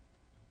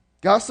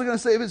 God's still going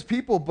to save his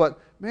people, but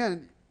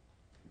man,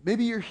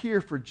 maybe you're here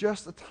for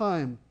just a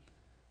time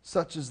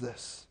such as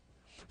this.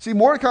 See,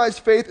 Mordecai's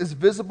faith is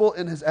visible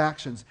in his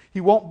actions.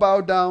 He won't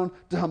bow down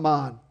to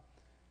Haman.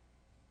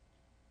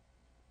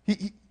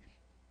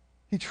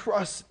 He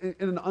trusts in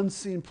an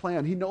unseen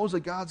plan. He knows that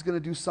God's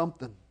going to do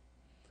something.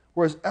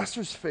 Whereas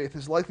Esther's faith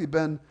has likely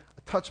been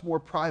a touch more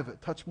private, a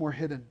touch more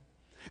hidden.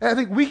 And I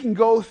think we can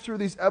go through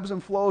these ebbs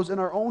and flows in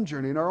our own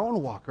journey, in our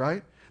own walk,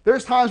 right?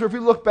 There's times where if we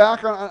look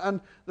back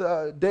on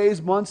the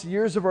days, months,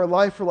 years of our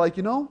life, we're like,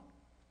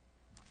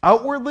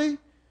 outwardly,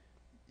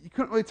 you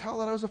couldn't really tell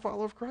that I was a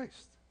follower of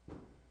Christ.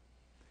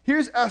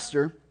 Here's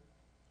Esther.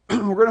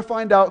 We're going to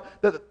find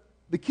out that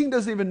the king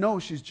doesn't even know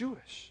she's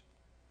Jewish.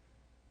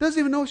 Doesn't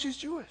even know she's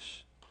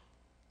Jewish.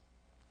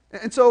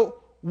 And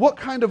so, what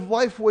kind of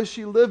life was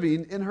she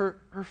living in her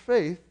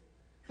faith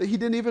that he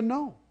didn't even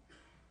know?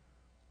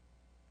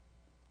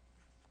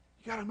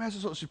 You got to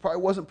imagine, so she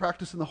probably wasn't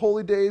practicing the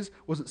holy days,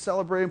 wasn't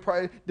celebrating,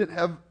 probably didn't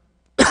have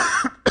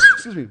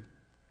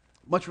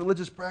much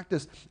religious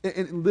practice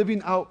in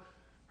living out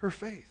her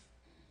faith.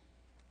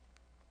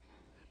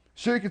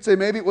 Sure, you could say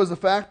maybe it was the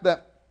fact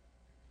that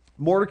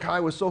Mordecai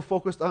was so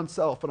focused on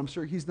self, and I'm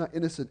sure he's not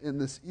innocent in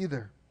this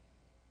either.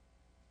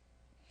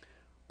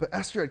 But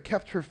Esther had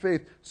kept her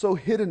faith so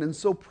hidden and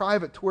so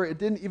private to where it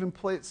didn't even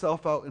play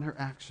itself out in her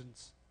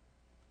actions.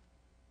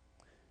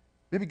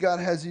 Maybe God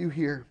has you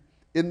here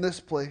in this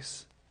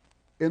place,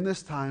 in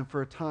this time,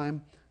 for a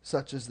time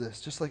such as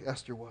this, just like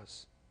Esther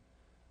was.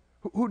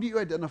 Who do you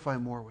identify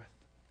more with?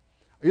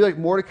 Are you like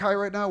Mordecai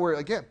right now, where,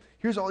 again,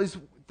 here's all these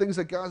things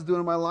that God's doing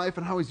in my life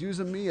and how he's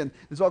using me, and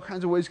there's all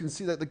kinds of ways you can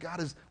see that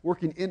God is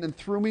working in and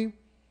through me?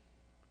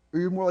 Or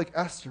you're more like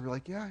Esther, you're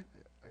like, yeah,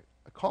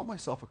 I call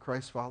myself a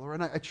Christ follower,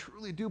 and I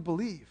truly do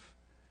believe,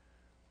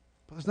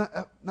 but there's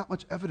not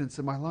much evidence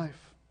in my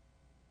life.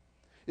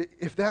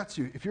 If that's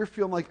you, if you're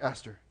feeling like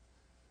Esther,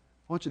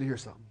 I want you to hear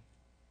something.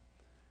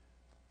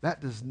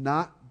 That does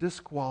not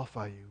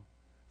disqualify you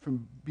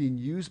from being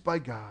used by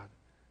God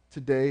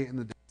today and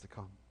the days to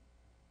come.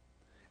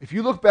 If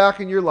you look back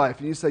in your life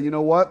and you say, you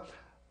know what,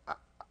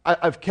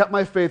 I've kept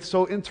my faith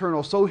so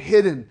internal, so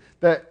hidden,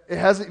 that it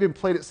hasn't even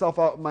played itself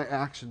out in my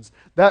actions,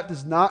 that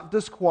does not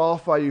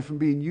disqualify you from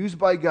being used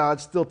by God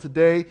still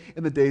today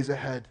and the days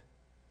ahead.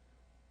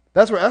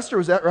 That's where Esther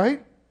was at,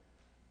 right?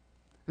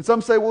 And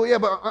some say, well, yeah,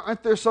 but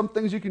aren't there some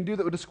things you can do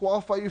that would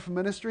disqualify you from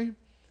ministry?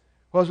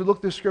 Well, as we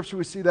look through Scripture,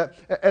 we see that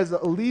as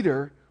a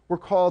leader, we're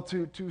called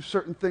to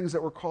certain things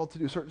that we're called to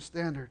do, a certain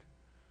standard.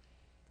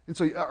 And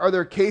so are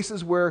there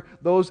cases where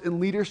those in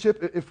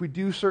leadership, if we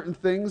do certain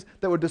things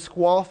that would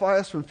disqualify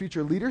us from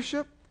future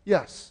leadership?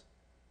 Yes,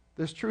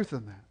 there's truth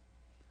in that.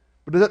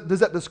 But does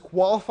that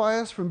disqualify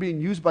us from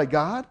being used by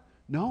God?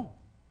 No.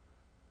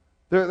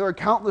 There are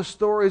countless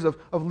stories of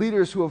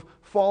leaders who have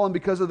fallen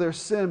because of their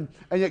sin,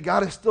 and yet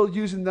God is still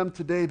using them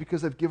today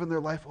because they've given their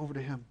life over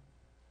to Him.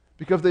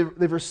 Because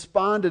they've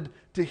responded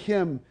to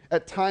Him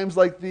at times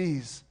like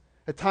these.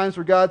 At times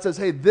where God says,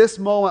 hey, this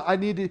moment I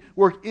need to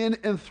work in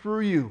and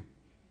through you.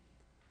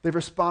 They've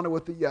responded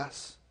with a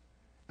yes.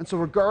 And so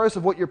regardless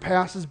of what your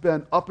past has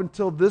been up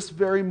until this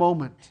very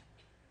moment,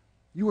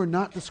 you are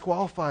not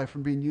disqualified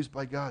from being used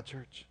by God,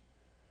 church.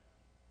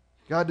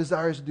 God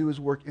desires to do His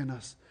work in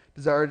us.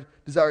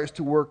 Desires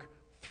to work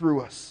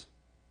through us.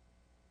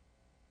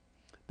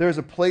 There's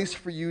a place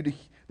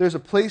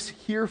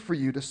here for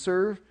you to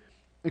serve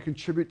and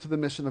contribute to the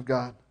mission of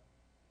God.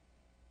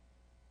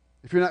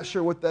 If you're not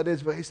sure what that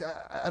is, but you say,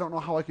 I don't know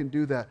how I can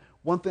do that.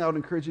 One thing I would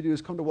encourage you to do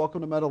is come to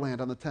Welcome to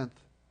Meadowland on the 10th.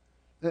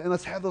 And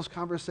let's have those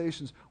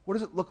conversations. What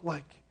does it look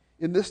like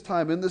in this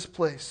time, in this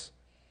place,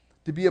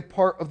 to be a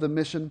part of the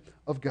mission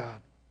of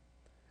God?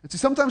 And see,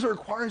 sometimes it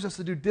requires us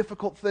to do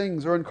difficult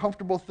things or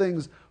uncomfortable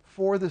things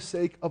for the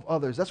sake of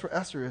others. That's where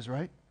Esther is,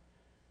 right?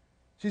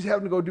 She's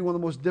having to go do one of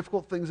the most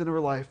difficult things in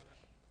her life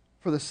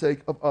for the sake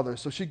of others.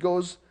 So she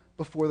goes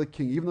before the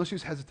king. Even though she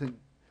was hesitant,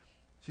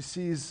 she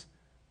sees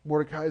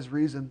Mordecai's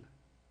reason.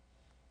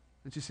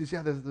 And she sees,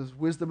 yeah, there's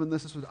wisdom in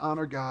this. This would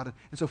honor God.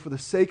 And so for the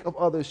sake of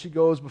others, she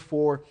goes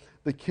before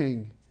the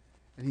king,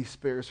 and he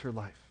spares her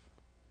life.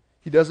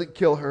 He doesn't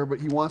kill her, but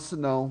he wants to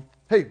know,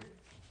 hey,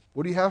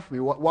 what do you have for me?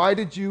 Why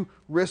did you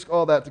risk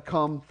all that to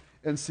come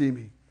and see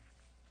me?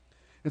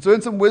 And so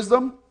in some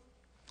wisdom,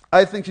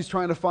 I think she's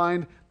trying to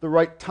find the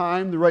right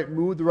time, the right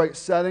mood, the right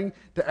setting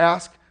to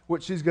ask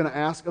what she's going to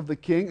ask of the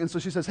king. And so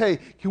she says, hey,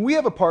 can we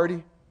have a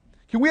party?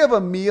 Can we have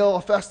a meal,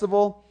 a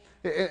festival?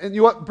 And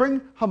you know what?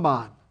 Bring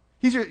Haman.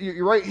 He's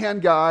your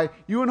right-hand guy.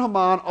 You and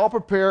Haman all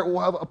prepare. We'll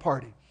have a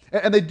party.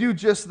 And they do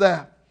just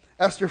that.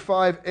 Esther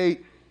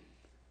 5:8.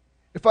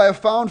 If I have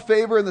found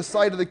favor in the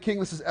sight of the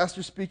king, this is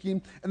Esther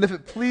speaking, and if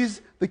it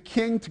please the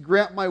king to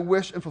grant my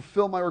wish and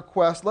fulfill my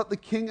request, let the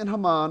king and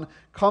Haman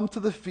come to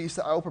the feast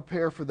that I will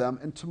prepare for them,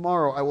 and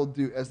tomorrow I will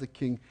do as the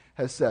king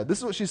has said. This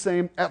is what she's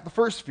saying at the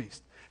first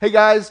feast. Hey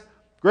guys,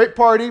 great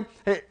party.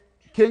 Hey,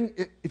 king,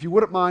 if you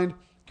wouldn't mind,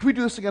 can we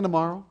do this again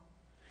tomorrow?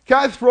 Can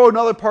I throw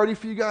another party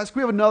for you guys?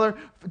 Can we have another?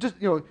 Just,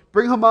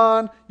 bring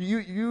Haman, you,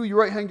 your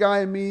right-hand guy,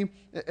 and me,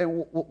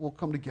 and we'll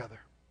come together.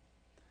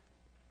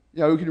 We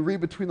can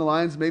read between the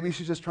lines. Maybe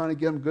she's just trying to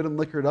get him good and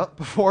liquored up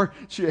before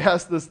she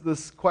asks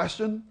this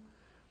question.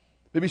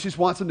 Maybe she just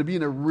wants him to be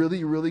in a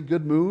really, really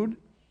good mood.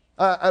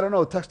 I don't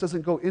know. The text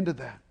doesn't go into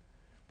that.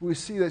 But we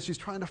see that she's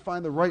trying to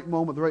find the right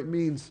moment, the right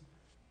means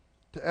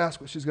to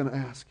ask what she's going to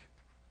ask.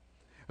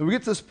 And we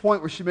get to this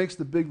point where she makes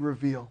the big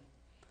reveal.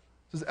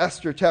 This is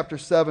Esther chapter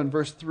 7,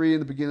 verse 3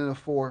 and the beginning of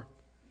 4.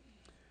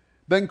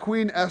 Then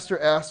Queen Esther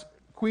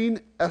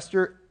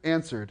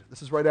answered.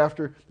 This is right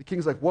after the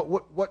king's like,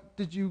 what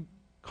did you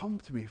come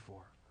to me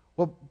for?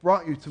 What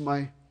brought you to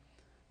my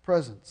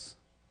presence?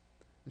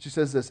 And she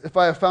says this, if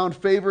I have found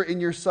favor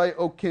in your sight,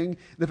 O king,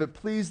 and if it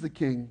please the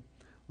king,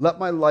 let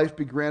my life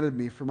be granted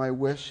me for my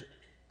wish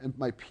and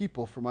my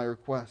people for my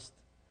request.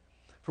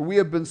 For we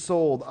have been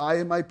sold, I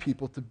and my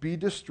people, to be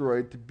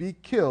destroyed, to be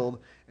killed,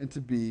 and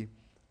to be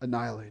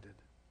annihilated.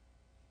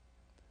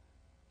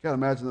 You got to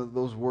imagine that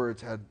those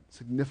words had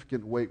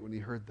significant weight when he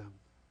heard them.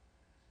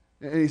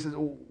 And he says,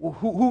 well,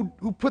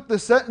 who put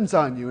this sentence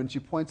on you? And she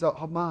points out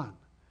Haman.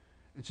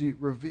 And she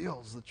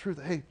reveals the truth.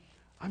 Hey,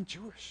 I'm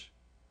Jewish.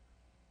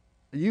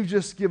 And you've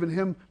just given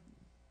him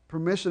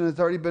permission, and it's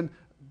already been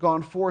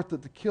gone forth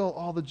to kill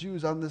all the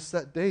Jews on this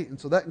set date. And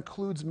so that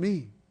includes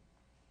me.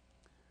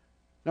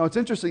 Now, what's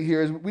interesting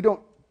here is we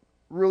don't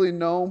really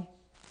know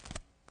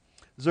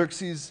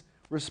Xerxes'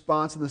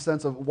 response in the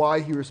sense of why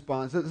he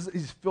responds.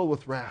 He's filled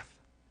with wrath.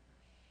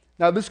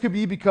 Now, this could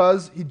be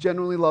because he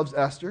genuinely loves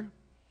Esther.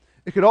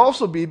 It could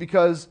also be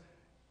because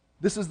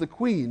this is the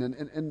queen,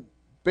 and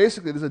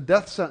basically there's a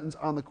death sentence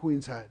on the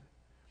queen's head.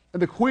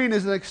 And the queen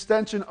is an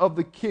extension of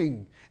the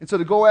king. And so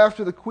to go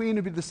after the queen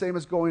would be the same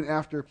as going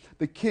after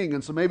the king.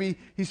 And so maybe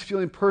he's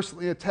feeling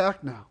personally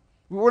attacked now.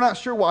 We're not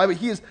sure why, but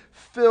he is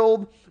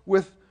filled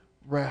with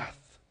wrath.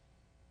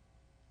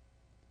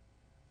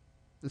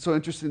 It's so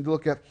interesting to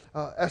look at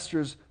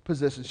Esther's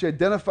position. She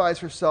identifies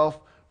herself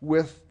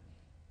with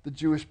the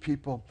Jewish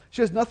people.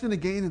 She has nothing to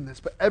gain in this,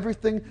 but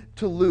everything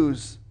to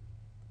lose.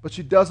 But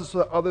she does it so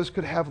that others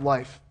could have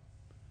life.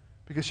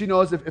 Because she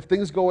knows if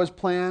things go as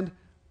planned,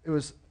 it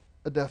was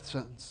a death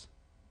sentence.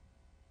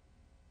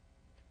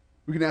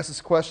 We can ask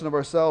this question of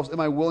ourselves, am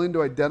I willing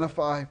to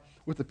identify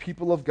with the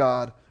people of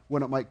God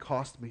when it might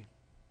cost me?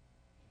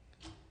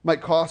 It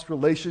might cost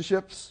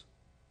relationships.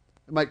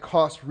 It might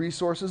cost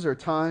resources or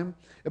time.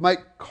 It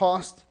might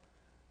cost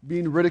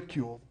being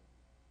ridiculed.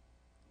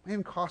 It might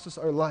even cost us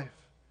our life.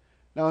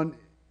 Now,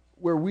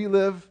 where we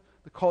live,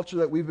 the culture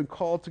that we've been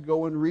called to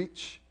go and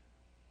reach,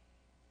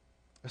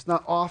 it's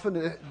not often,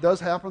 it does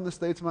happen in the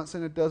States, I'm not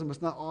saying it doesn't, but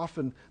it's not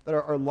often that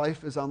our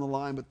life is on the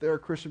line. But there are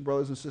Christian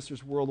brothers and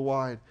sisters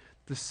worldwide.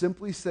 To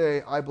simply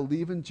say, I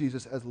believe in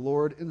Jesus as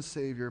Lord and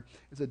Savior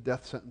is a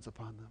death sentence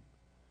upon them.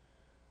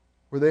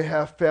 Where they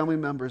have family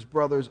members,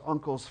 brothers,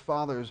 uncles,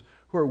 fathers,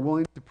 who are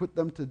willing to put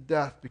them to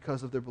death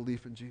because of their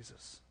belief in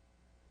Jesus.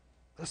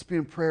 Let's be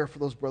in prayer for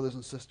those brothers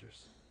and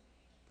sisters.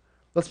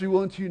 Let's be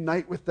willing to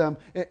unite with them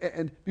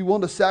and be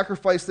willing to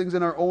sacrifice things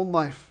in our own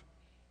life.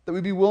 That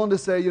we'd be willing to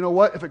say, you know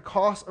what, if it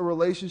costs a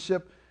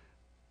relationship,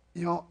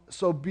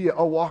 so be it.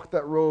 I'll walk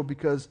that road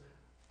because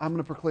I'm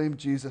going to proclaim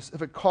Jesus.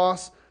 If it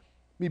costs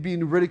me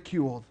being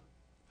ridiculed,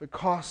 if it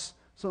costs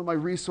some of my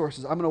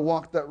resources, I'm going to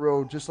walk that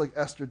road just like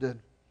Esther did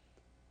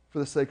for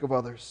the sake of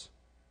others.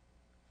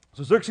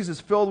 So Xerxes is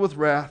filled with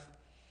wrath,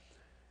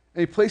 and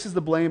he places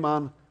the blame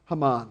on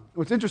Haman.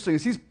 What's interesting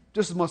is he's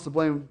just as much to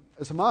blame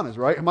as Haman is,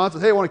 right? Haman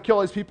says, hey, I want to kill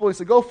all these people. He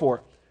said, go for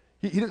it.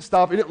 He didn't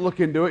stop. He didn't look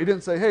into it. He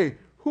didn't say, hey,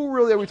 who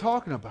really are we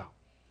talking about?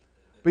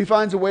 But he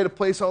finds a way to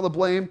place all the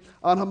blame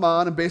on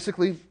Haman and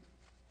basically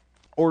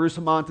orders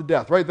Haman to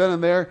death. Right then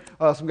and there,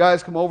 some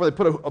guys come over. They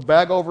put a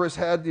bag over his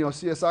head,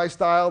 CSI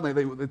style.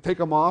 And they take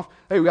him off.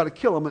 Hey, we got to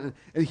kill him.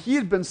 And he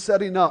had been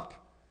setting up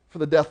for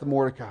the death of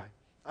Mordecai.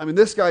 I mean,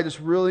 this guy just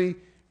really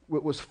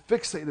was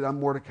fixated on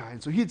Mordecai.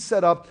 And so he'd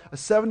set up a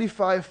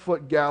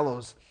 75-foot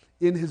gallows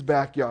in his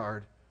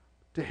backyard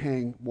to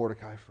hang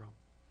Mordecai from.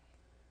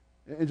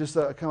 And just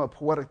a kind of a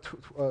poetic,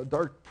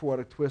 dark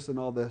poetic twist in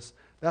all this.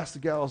 That's the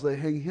gallows they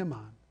hang him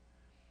on.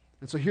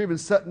 And so here,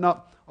 he's setting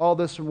up all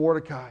this for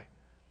Mordecai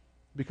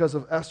because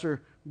of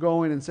Esther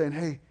going and saying,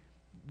 hey,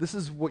 this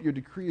is what your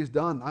decree has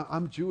done.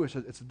 I'm Jewish.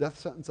 It's a death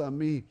sentence on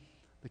me.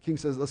 The king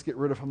says, let's get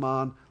rid of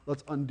Haman.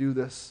 Let's undo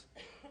this.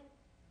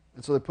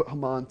 And so they put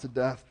Haman to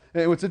death.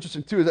 And what's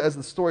interesting, too, is as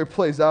the story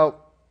plays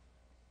out,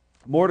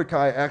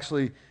 Mordecai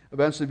actually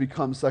eventually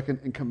becomes second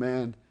in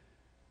command.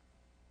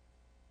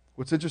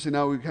 What's interesting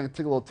now, we kind of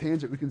take a little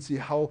tangent, we can see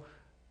how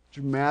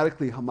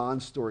dramatically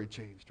Haman's story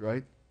changed,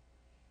 right?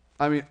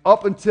 I mean,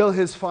 up until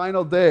his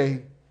final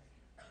day,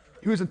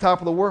 he was on top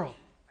of the world.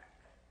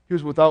 He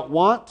was without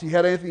want. He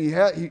had anything he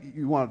had.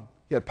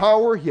 He had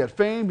power, he had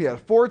fame, he had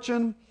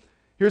fortune.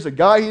 Here's a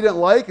guy he didn't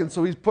like, and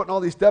so he's putting all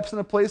these steps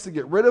into place to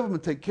get rid of him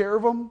and take care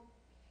of him.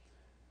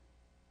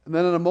 And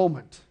then in a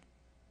moment,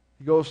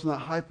 he goes from that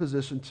high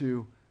position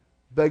to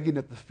begging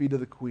at the feet of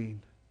the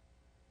queen.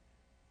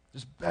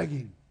 Just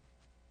begging.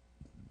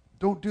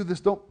 Don't do this.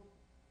 Don't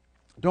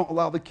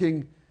allow the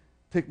king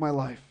take my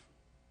life.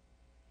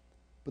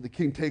 But the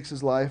king takes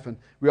his life, and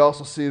we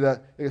also see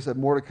that, like I said,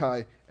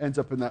 Mordecai ends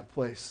up in that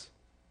place.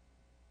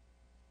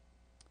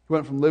 He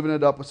went from living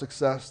it up with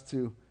success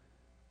to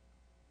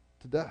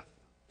death.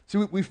 See,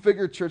 we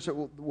figured, church, that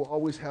we'll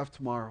always have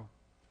tomorrow.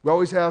 We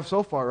always have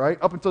so far,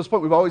 right? Up until this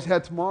point, we've always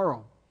had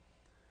tomorrow.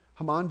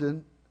 Haman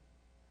didn't.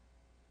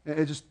 And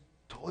it just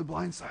totally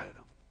blindsided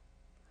him.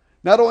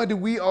 Not only do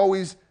we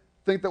always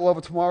think that we'll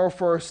have a tomorrow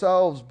for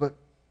ourselves, but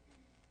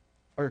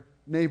our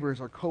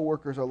neighbors, our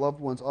coworkers, our loved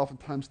ones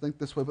oftentimes think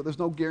this way, but there's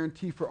no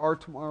guarantee for our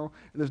tomorrow,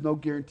 and there's no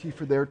guarantee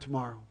for their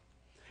tomorrow.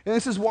 And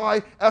this is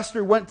why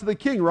Esther went to the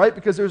king, right?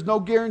 Because there's no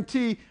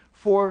guarantee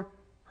for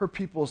her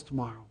people's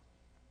tomorrow.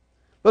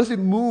 Let us be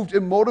moved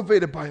and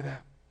motivated by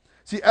that.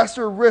 See,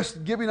 Esther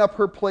risked giving up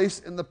her place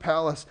in the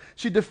palace.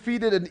 She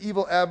defeated an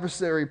evil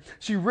adversary.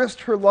 She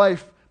risked her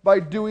life by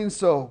doing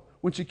so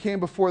when she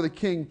came before the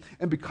king,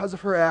 and because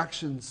of her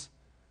actions,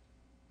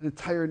 an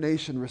entire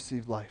nation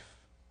received life.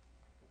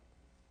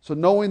 So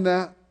knowing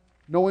that,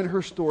 knowing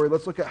her story,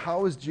 let's look at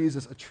how is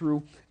Jesus a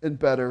true and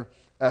better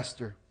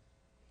Esther.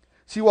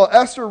 See, while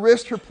Esther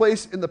risked her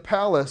place in the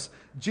palace,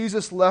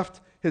 Jesus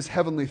left his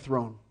heavenly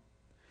throne.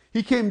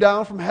 He came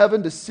down from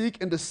heaven to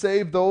seek and to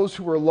save those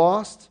who were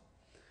lost.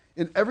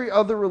 In every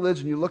other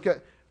religion, you look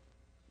at,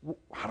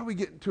 how do we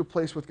get into a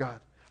place with God?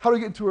 How do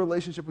we get into a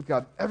relationship with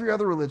God? Every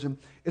other religion,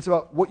 it's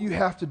about what you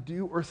have to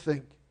do or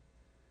think.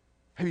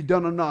 Have you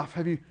done enough?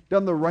 Have you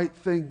done the right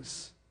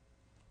things?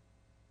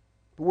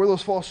 But where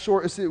those fall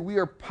short is that we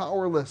are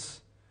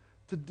powerless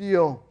to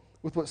deal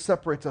with what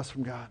separates us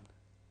from God.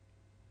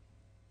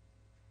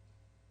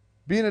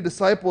 Being a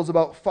disciple is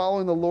about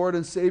following the Lord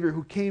and Savior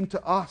who came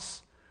to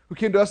us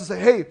and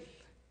said, hey,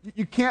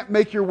 you can't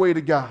make your way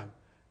to God.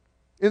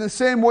 In the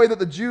same way that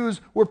the Jews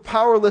were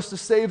powerless to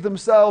save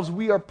themselves,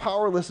 we are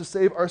powerless to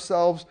save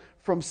ourselves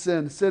from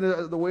sin. Sin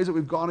is the ways that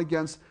we've gone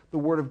against the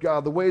Word of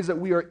God, the ways that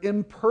we are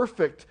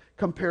imperfect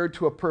compared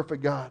to a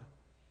perfect God.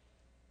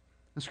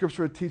 The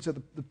Scripture would teach that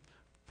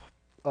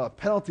the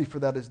penalty for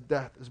that is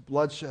death, is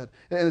bloodshed.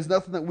 And there's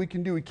nothing that we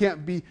can do. We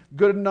can't be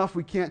good enough.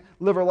 We can't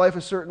live our life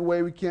a certain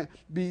way. We can't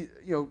do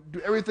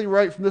everything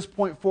right from this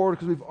point forward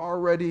because we've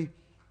already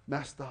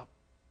messed up.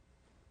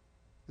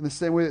 In the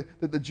same way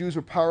that the Jews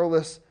were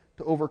powerless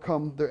to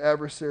overcome their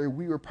adversary,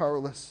 we were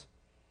powerless.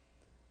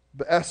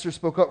 But Esther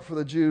spoke up for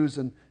the Jews,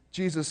 and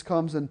Jesus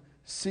comes and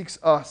seeks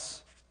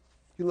us.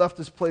 He left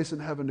his place in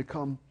heaven to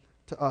come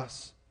to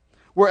us.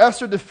 Where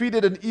Esther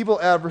defeated an evil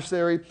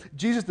adversary,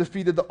 Jesus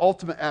defeated the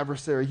ultimate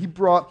adversary. He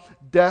brought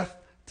death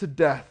to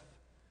death.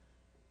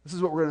 This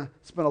is what we're going to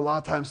spend a lot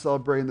of time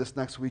celebrating this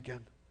next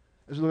weekend.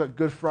 As we look at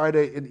Good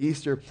Friday and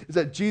Easter, is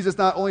that Jesus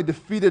not only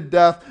defeated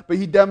death, but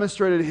he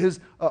demonstrated his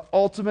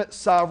ultimate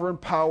sovereign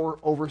power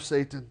over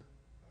Satan.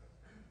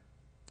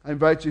 I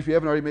invite you, if you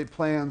haven't already made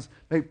plans,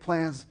 make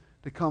plans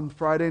to come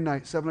Friday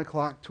night, 7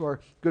 o'clock, to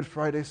our Good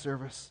Friday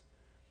service.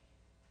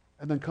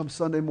 And then come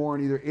Sunday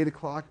morning, either 8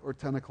 o'clock or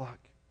 10 o'clock.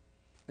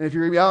 And if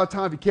you're going to be out of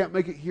town, if you can't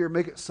make it here,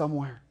 make it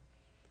somewhere.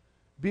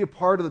 Be a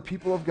part of the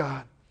people of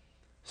God,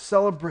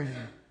 celebrating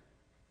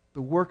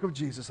the work of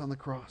Jesus on the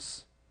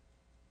cross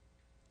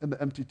and the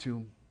empty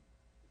tomb.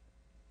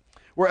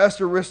 Where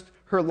Esther risked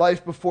her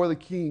life before the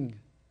king,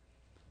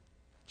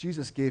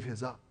 Jesus gave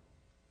his up.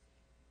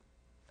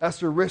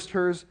 Esther risked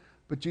hers,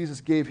 but Jesus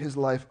gave his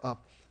life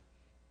up.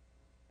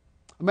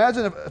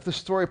 Imagine if the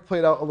story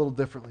played out a little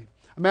differently.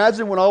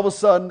 Imagine when all of a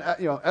sudden,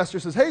 Esther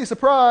says, hey,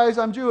 surprise,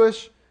 I'm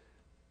Jewish.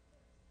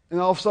 And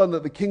all of a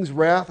sudden the king's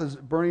wrath is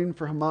burning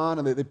for Haman,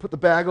 and they put the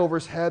bag over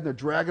his head and they're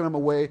dragging him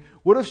away.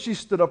 What if she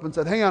stood up and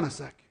said, hang on a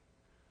sec.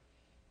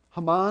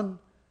 Haman,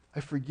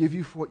 I forgive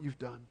you for what you've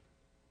done.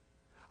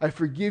 I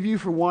forgive you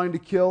for wanting to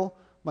kill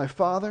my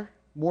father,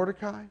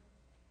 Mordecai.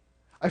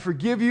 I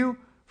forgive you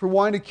for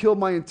wanting to kill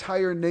my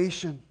entire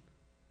nation.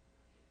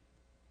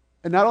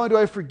 And not only do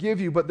I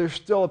forgive you, but there's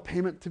still a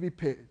payment to be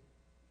paid.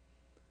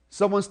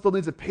 Someone still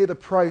needs to pay the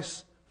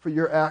price for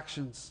your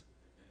actions.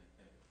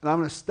 and I'm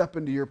going to step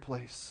into your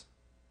place.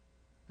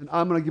 And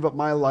I'm going to give up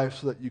my life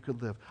so that you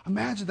could live.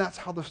 Imagine that's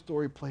how the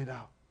story played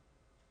out.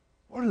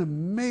 What an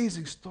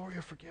amazing story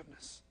of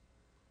forgiveness.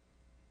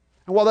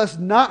 And while that's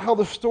not how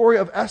the story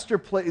of Esther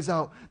plays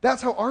out,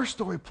 that's how our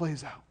story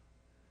plays out.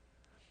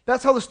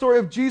 That's how the story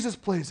of Jesus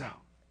plays out.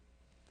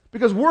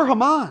 Because we're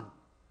Haman.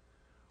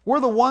 We're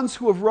the ones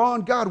who have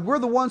wronged God. We're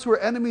the ones who are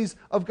enemies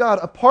of God.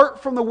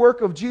 Apart from the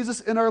work of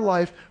Jesus in our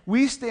life,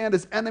 we stand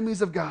as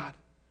enemies of God.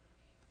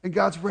 And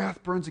God's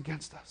wrath burns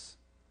against us.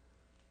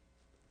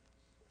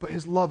 But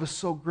his love is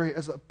so great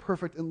as a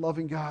perfect and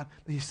loving God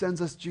that he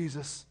sends us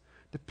Jesus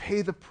to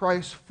pay the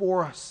price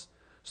for us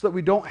so that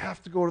we don't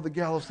have to go to the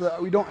gallows, so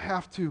that we don't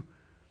have to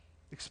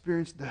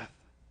experience death,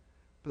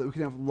 but that we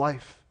can have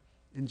life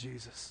in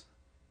Jesus.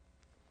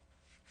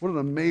 What an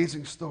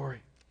amazing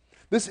story.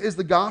 This is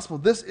the gospel.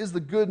 This is the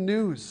good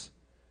news.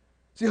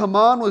 See,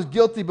 Haman was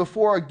guilty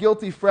before a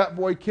guilty frat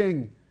boy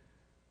king.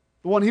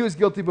 The one he was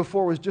guilty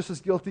before was just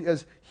as guilty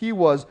as he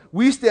was.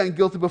 We stand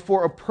guilty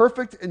before a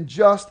perfect and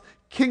just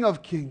King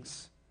of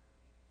Kings.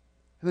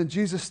 And then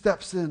Jesus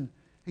steps in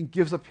and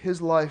gives up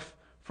his life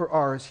for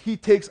ours. He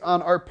takes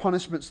on our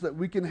punishment so that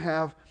we can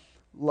have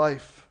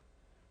life.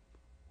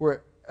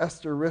 Where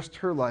Esther risked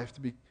her life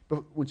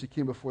when she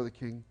came before the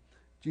king,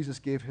 Jesus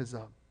gave his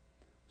up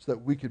so that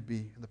we could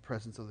be in the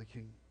presence of the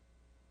king.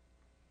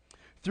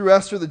 Through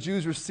Esther, the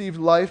Jews received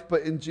life,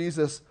 but in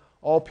Jesus,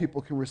 all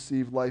people can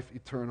receive life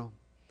eternal.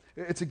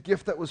 It's a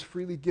gift that was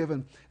freely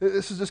given.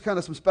 This is just kind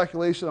of some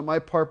speculation on my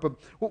part, but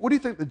what do you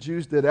think the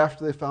Jews did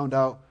after they found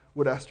out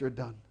what Esther had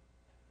done?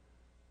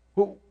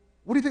 What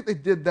do you think they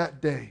did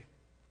that day?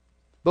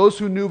 Those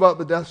who knew about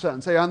the death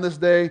sentence, hey, on this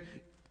day,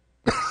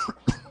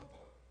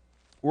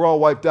 we're all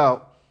wiped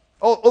out.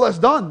 Oh, that's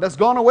done. That's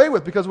gone away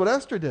with because of what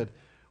Esther did.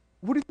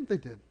 What do you think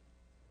they did?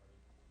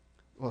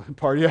 Well,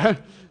 party, yeah.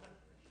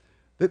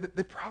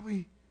 They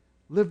probably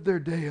lived their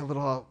day a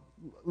little,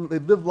 they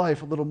lived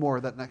life a little more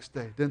that next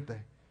day, didn't they?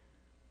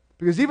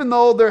 Because even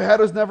though their head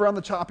was never on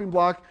the chopping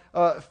block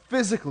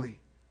physically,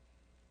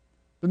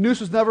 the noose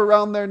was never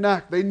around their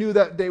neck, they knew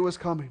that day was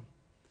coming.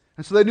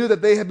 And so they knew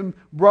that they had been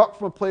brought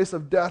from a place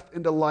of death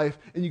into life.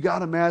 And you got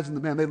to imagine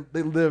that, man,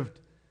 they lived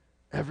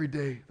every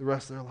day the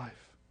rest of their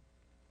life.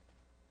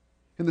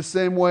 In the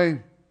same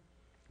way,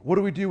 what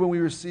do we do when we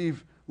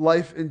receive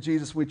life in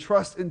Jesus? We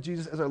trust in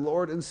Jesus as our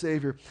Lord and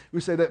Savior.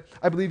 We say that,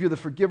 I believe you're the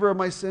forgiver of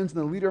my sins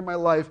and the leader of my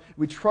life.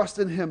 We trust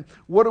in him.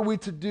 What are we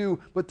to do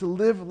but to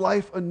live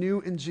life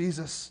anew in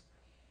Jesus?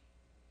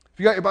 If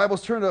you got your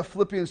Bibles, turn to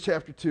Philippians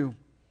chapter 2.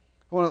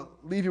 I want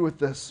to leave you with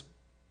this.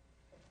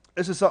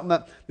 This is something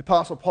that the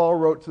Apostle Paul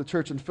wrote to the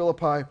church in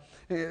Philippi.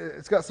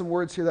 It's got some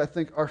words here that I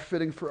think are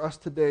fitting for us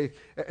today.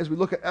 As we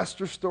look at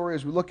Esther's story,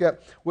 as we look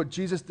at what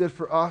Jesus did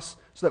for us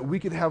so that we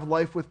could have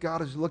life with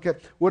God, as we look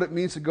at what it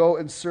means to go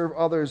and serve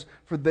others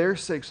for their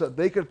sake so that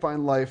they could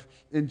find life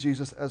in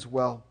Jesus as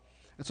well.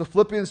 And so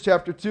Philippians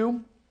chapter 2,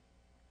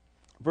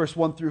 verse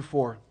 1 through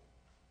 4.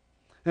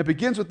 And it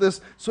begins with this: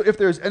 so if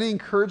there is any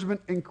encouragement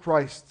in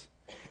Christ,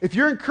 if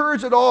you're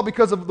encouraged at all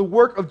because of the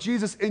work of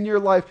Jesus in your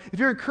life, if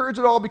you're encouraged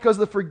at all because of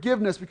the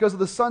forgiveness, because of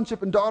the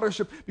sonship and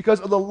daughtership, because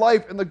of the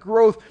life and the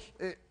growth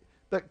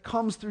that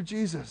comes through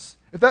Jesus,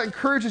 if that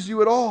encourages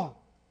you at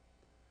all,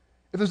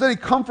 if there's any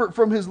comfort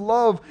from his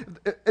love,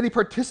 any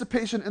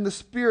participation in the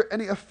Spirit,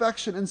 any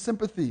affection and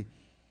sympathy,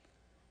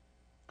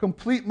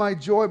 complete my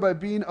joy by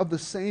being of the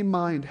same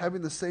mind,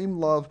 having the same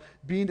love,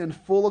 being in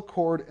full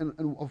accord and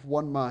of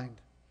one mind.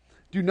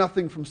 Do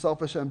nothing from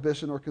selfish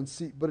ambition or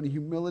conceit, but in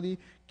humility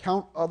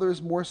count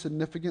others more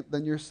significant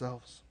than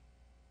yourselves.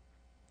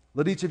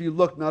 Let each of you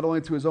look not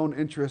only to his own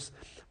interests,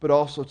 but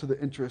also to the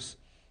interests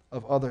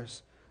of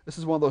others. This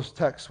is one of those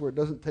texts where it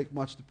doesn't take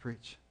much to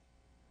preach.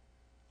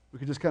 We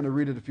could just kind of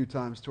read it a few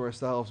times to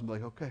ourselves and be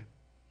like, okay,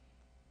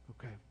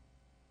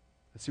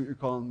 I see what you're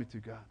calling me to,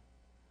 God.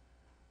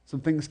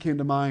 Some things came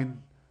to mind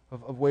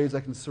of ways I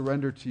can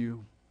surrender to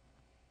you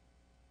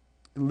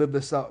and live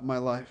this out in my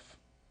life.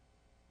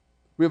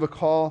 We have a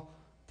call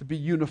to be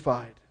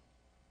unified.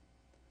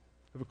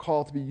 We have a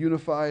call to be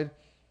unified.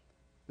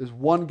 There's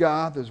one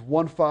God, there's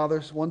one Father,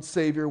 one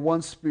Savior,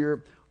 one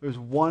Spirit. There's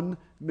one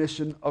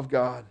mission of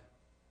God.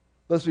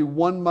 Let's be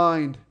one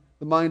mind,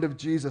 the mind of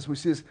Jesus. We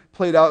see this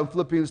played out in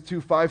Philippians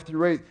 2, 5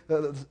 through 8,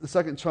 the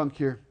second chunk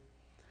here.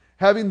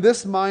 Having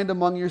this mind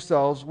among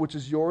yourselves, which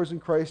is yours in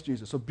Christ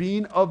Jesus. So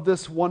being of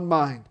this one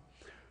mind,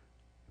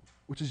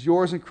 which is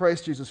yours in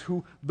Christ Jesus,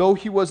 who, though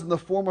he was in the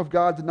form of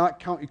God, did not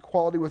count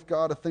equality with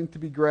God a thing to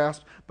be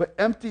grasped, but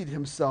emptied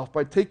himself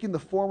by taking the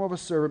form of a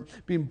servant,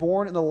 being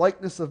born in the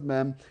likeness of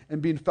men,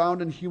 and being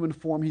found in human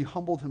form, he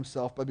humbled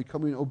himself by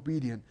becoming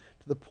obedient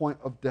to the point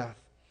of death,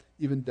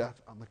 even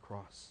death on the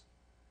cross.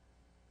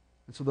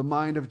 And so the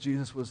mind of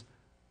Jesus was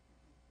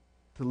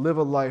to live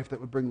a life that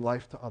would bring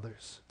life to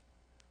others.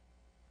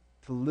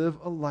 To live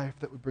a life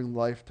that would bring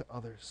life to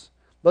others.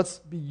 Let's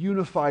be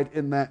unified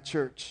in that,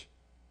 church.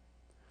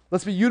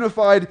 Let's be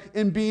unified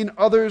in being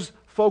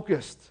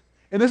others-focused,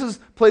 And this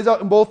plays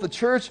out in both the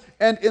church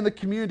and in the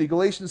community.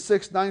 Galatians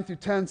 6, 9 through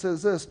 10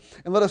 says this,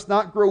 "And let us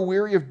not grow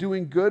weary of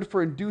doing good,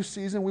 for in due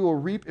season we will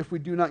reap if we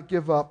do not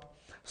give up.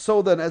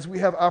 So then, as we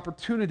have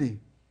opportunity,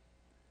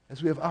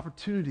 as we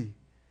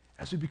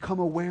become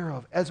aware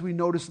of, as we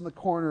notice in the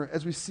corner,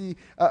 as we see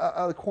out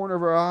of the corner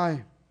of our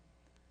eye,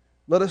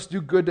 let us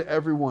do good to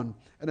everyone,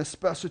 and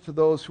especially to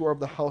those who are of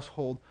the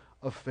household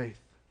of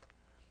faith."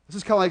 This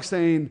is kind of like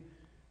saying,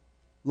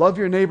 love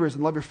your neighbors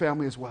and love your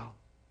family as well,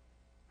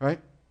 right?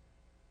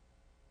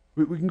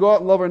 We can go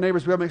out and love our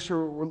neighbors. We got to make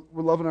sure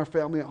we're loving our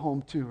family at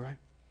home too, right?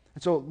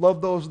 And so love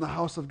those in the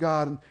house of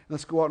God, and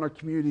let's go out in our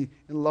community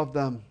and love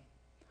them.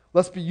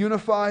 Let's be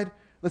unified.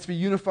 Let's be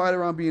unified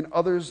around being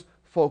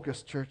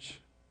others-focused,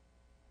 church.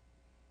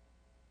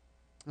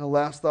 And the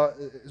last thought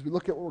is we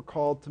look at what we're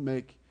called to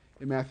make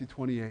in Matthew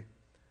 28.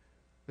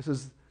 This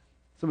is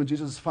some of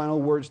Jesus'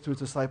 final words to his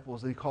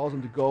disciples, and he calls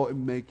them to go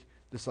and make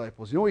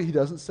disciples. You know what he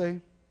doesn't say?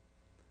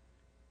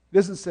 He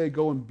doesn't say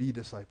go and be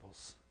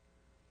disciples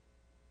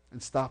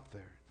and stop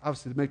there.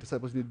 Obviously, to make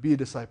disciples, you need to be a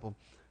disciple.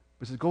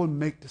 But he says go and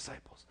make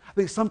disciples. I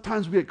think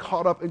sometimes we get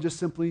caught up in just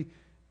simply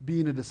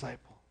being a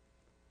disciple.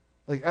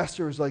 Like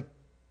Esther was like,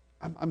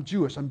 I'm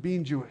Jewish, I'm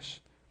being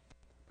Jewish.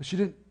 But she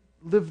didn't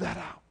live that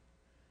out.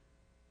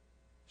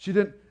 She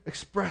didn't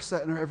express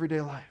that in her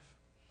everyday life.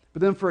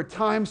 But then for a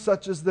time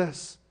such as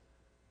this,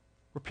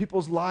 where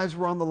people's lives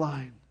were on the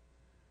line,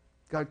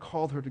 God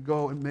called her to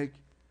go and make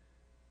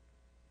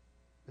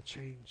a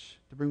change,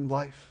 to bring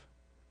life.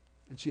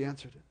 And she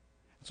answered it.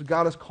 So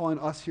God is calling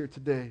us here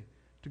today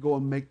to go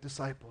and make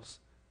disciples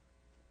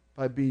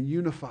by being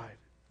unified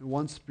in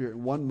one spirit,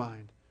 in one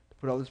mind, to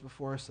put others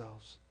before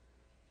ourselves,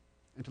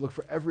 and to look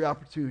for every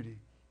opportunity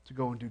to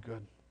go and do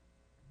good.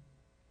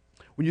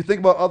 When you think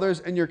about others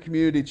in your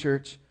community,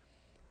 church,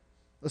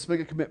 let's make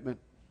a commitment.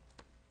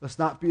 Let's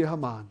not be a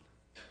Haman.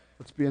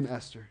 Let's be an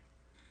Esther.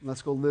 And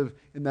let's go live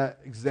in that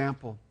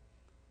example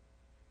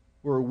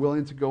where we're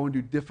willing to go and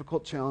do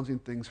difficult, challenging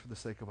things for the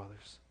sake of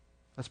others.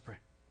 Let's pray.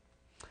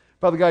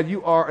 Father God,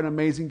 you are an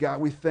amazing God.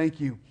 We thank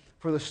you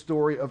for the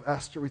story of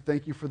Esther. We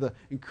thank you for the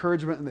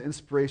encouragement and the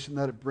inspiration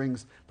that it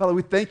brings. Father,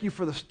 we thank you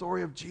for the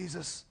story of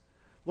Jesus.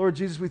 Lord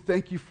Jesus, we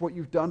thank you for what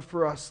you've done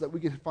for us, that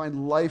we can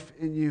find life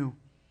in you.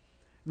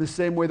 In the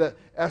same way that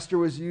Esther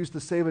was used to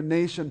save a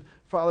nation,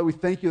 Father, we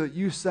thank you that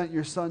you sent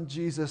your son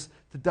Jesus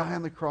to die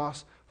on the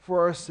cross for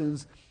our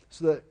sins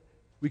so that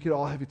we could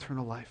all have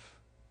eternal life.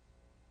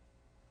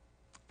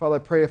 Father, I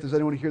pray if there's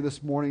anyone here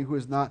this morning who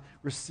has not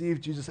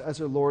received Jesus as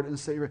their Lord and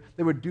Savior,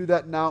 they would do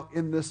that now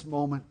in this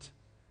moment.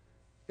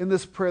 In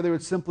this prayer, they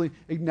would simply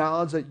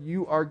acknowledge that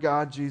you are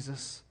God,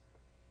 Jesus,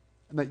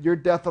 and that your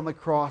death on the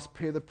cross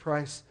paid the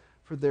price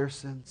for their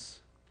sins,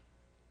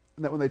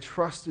 and that when they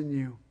trust in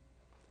you,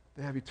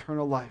 they have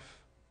eternal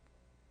life.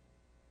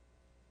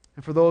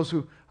 And for those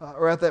who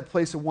are at that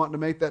place and wanting to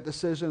make that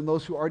decision, and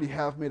those who already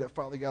have made it,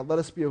 Father God, let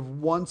us be of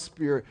one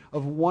spirit,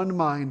 of one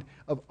mind,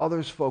 of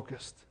others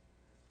focused.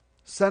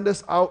 Send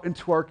us out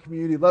into our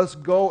community. Let us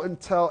go and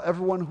tell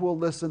everyone who will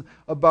listen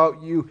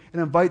about you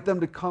and invite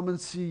them to come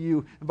and see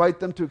you. Invite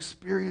them to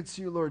experience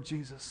you, Lord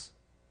Jesus.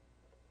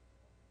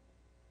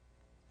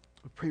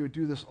 We pray you would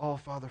do this all,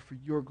 Father, for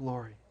your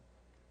glory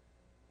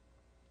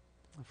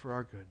and for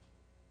our good.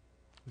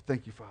 We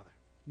thank you, Father.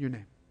 In your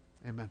name,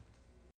 amen.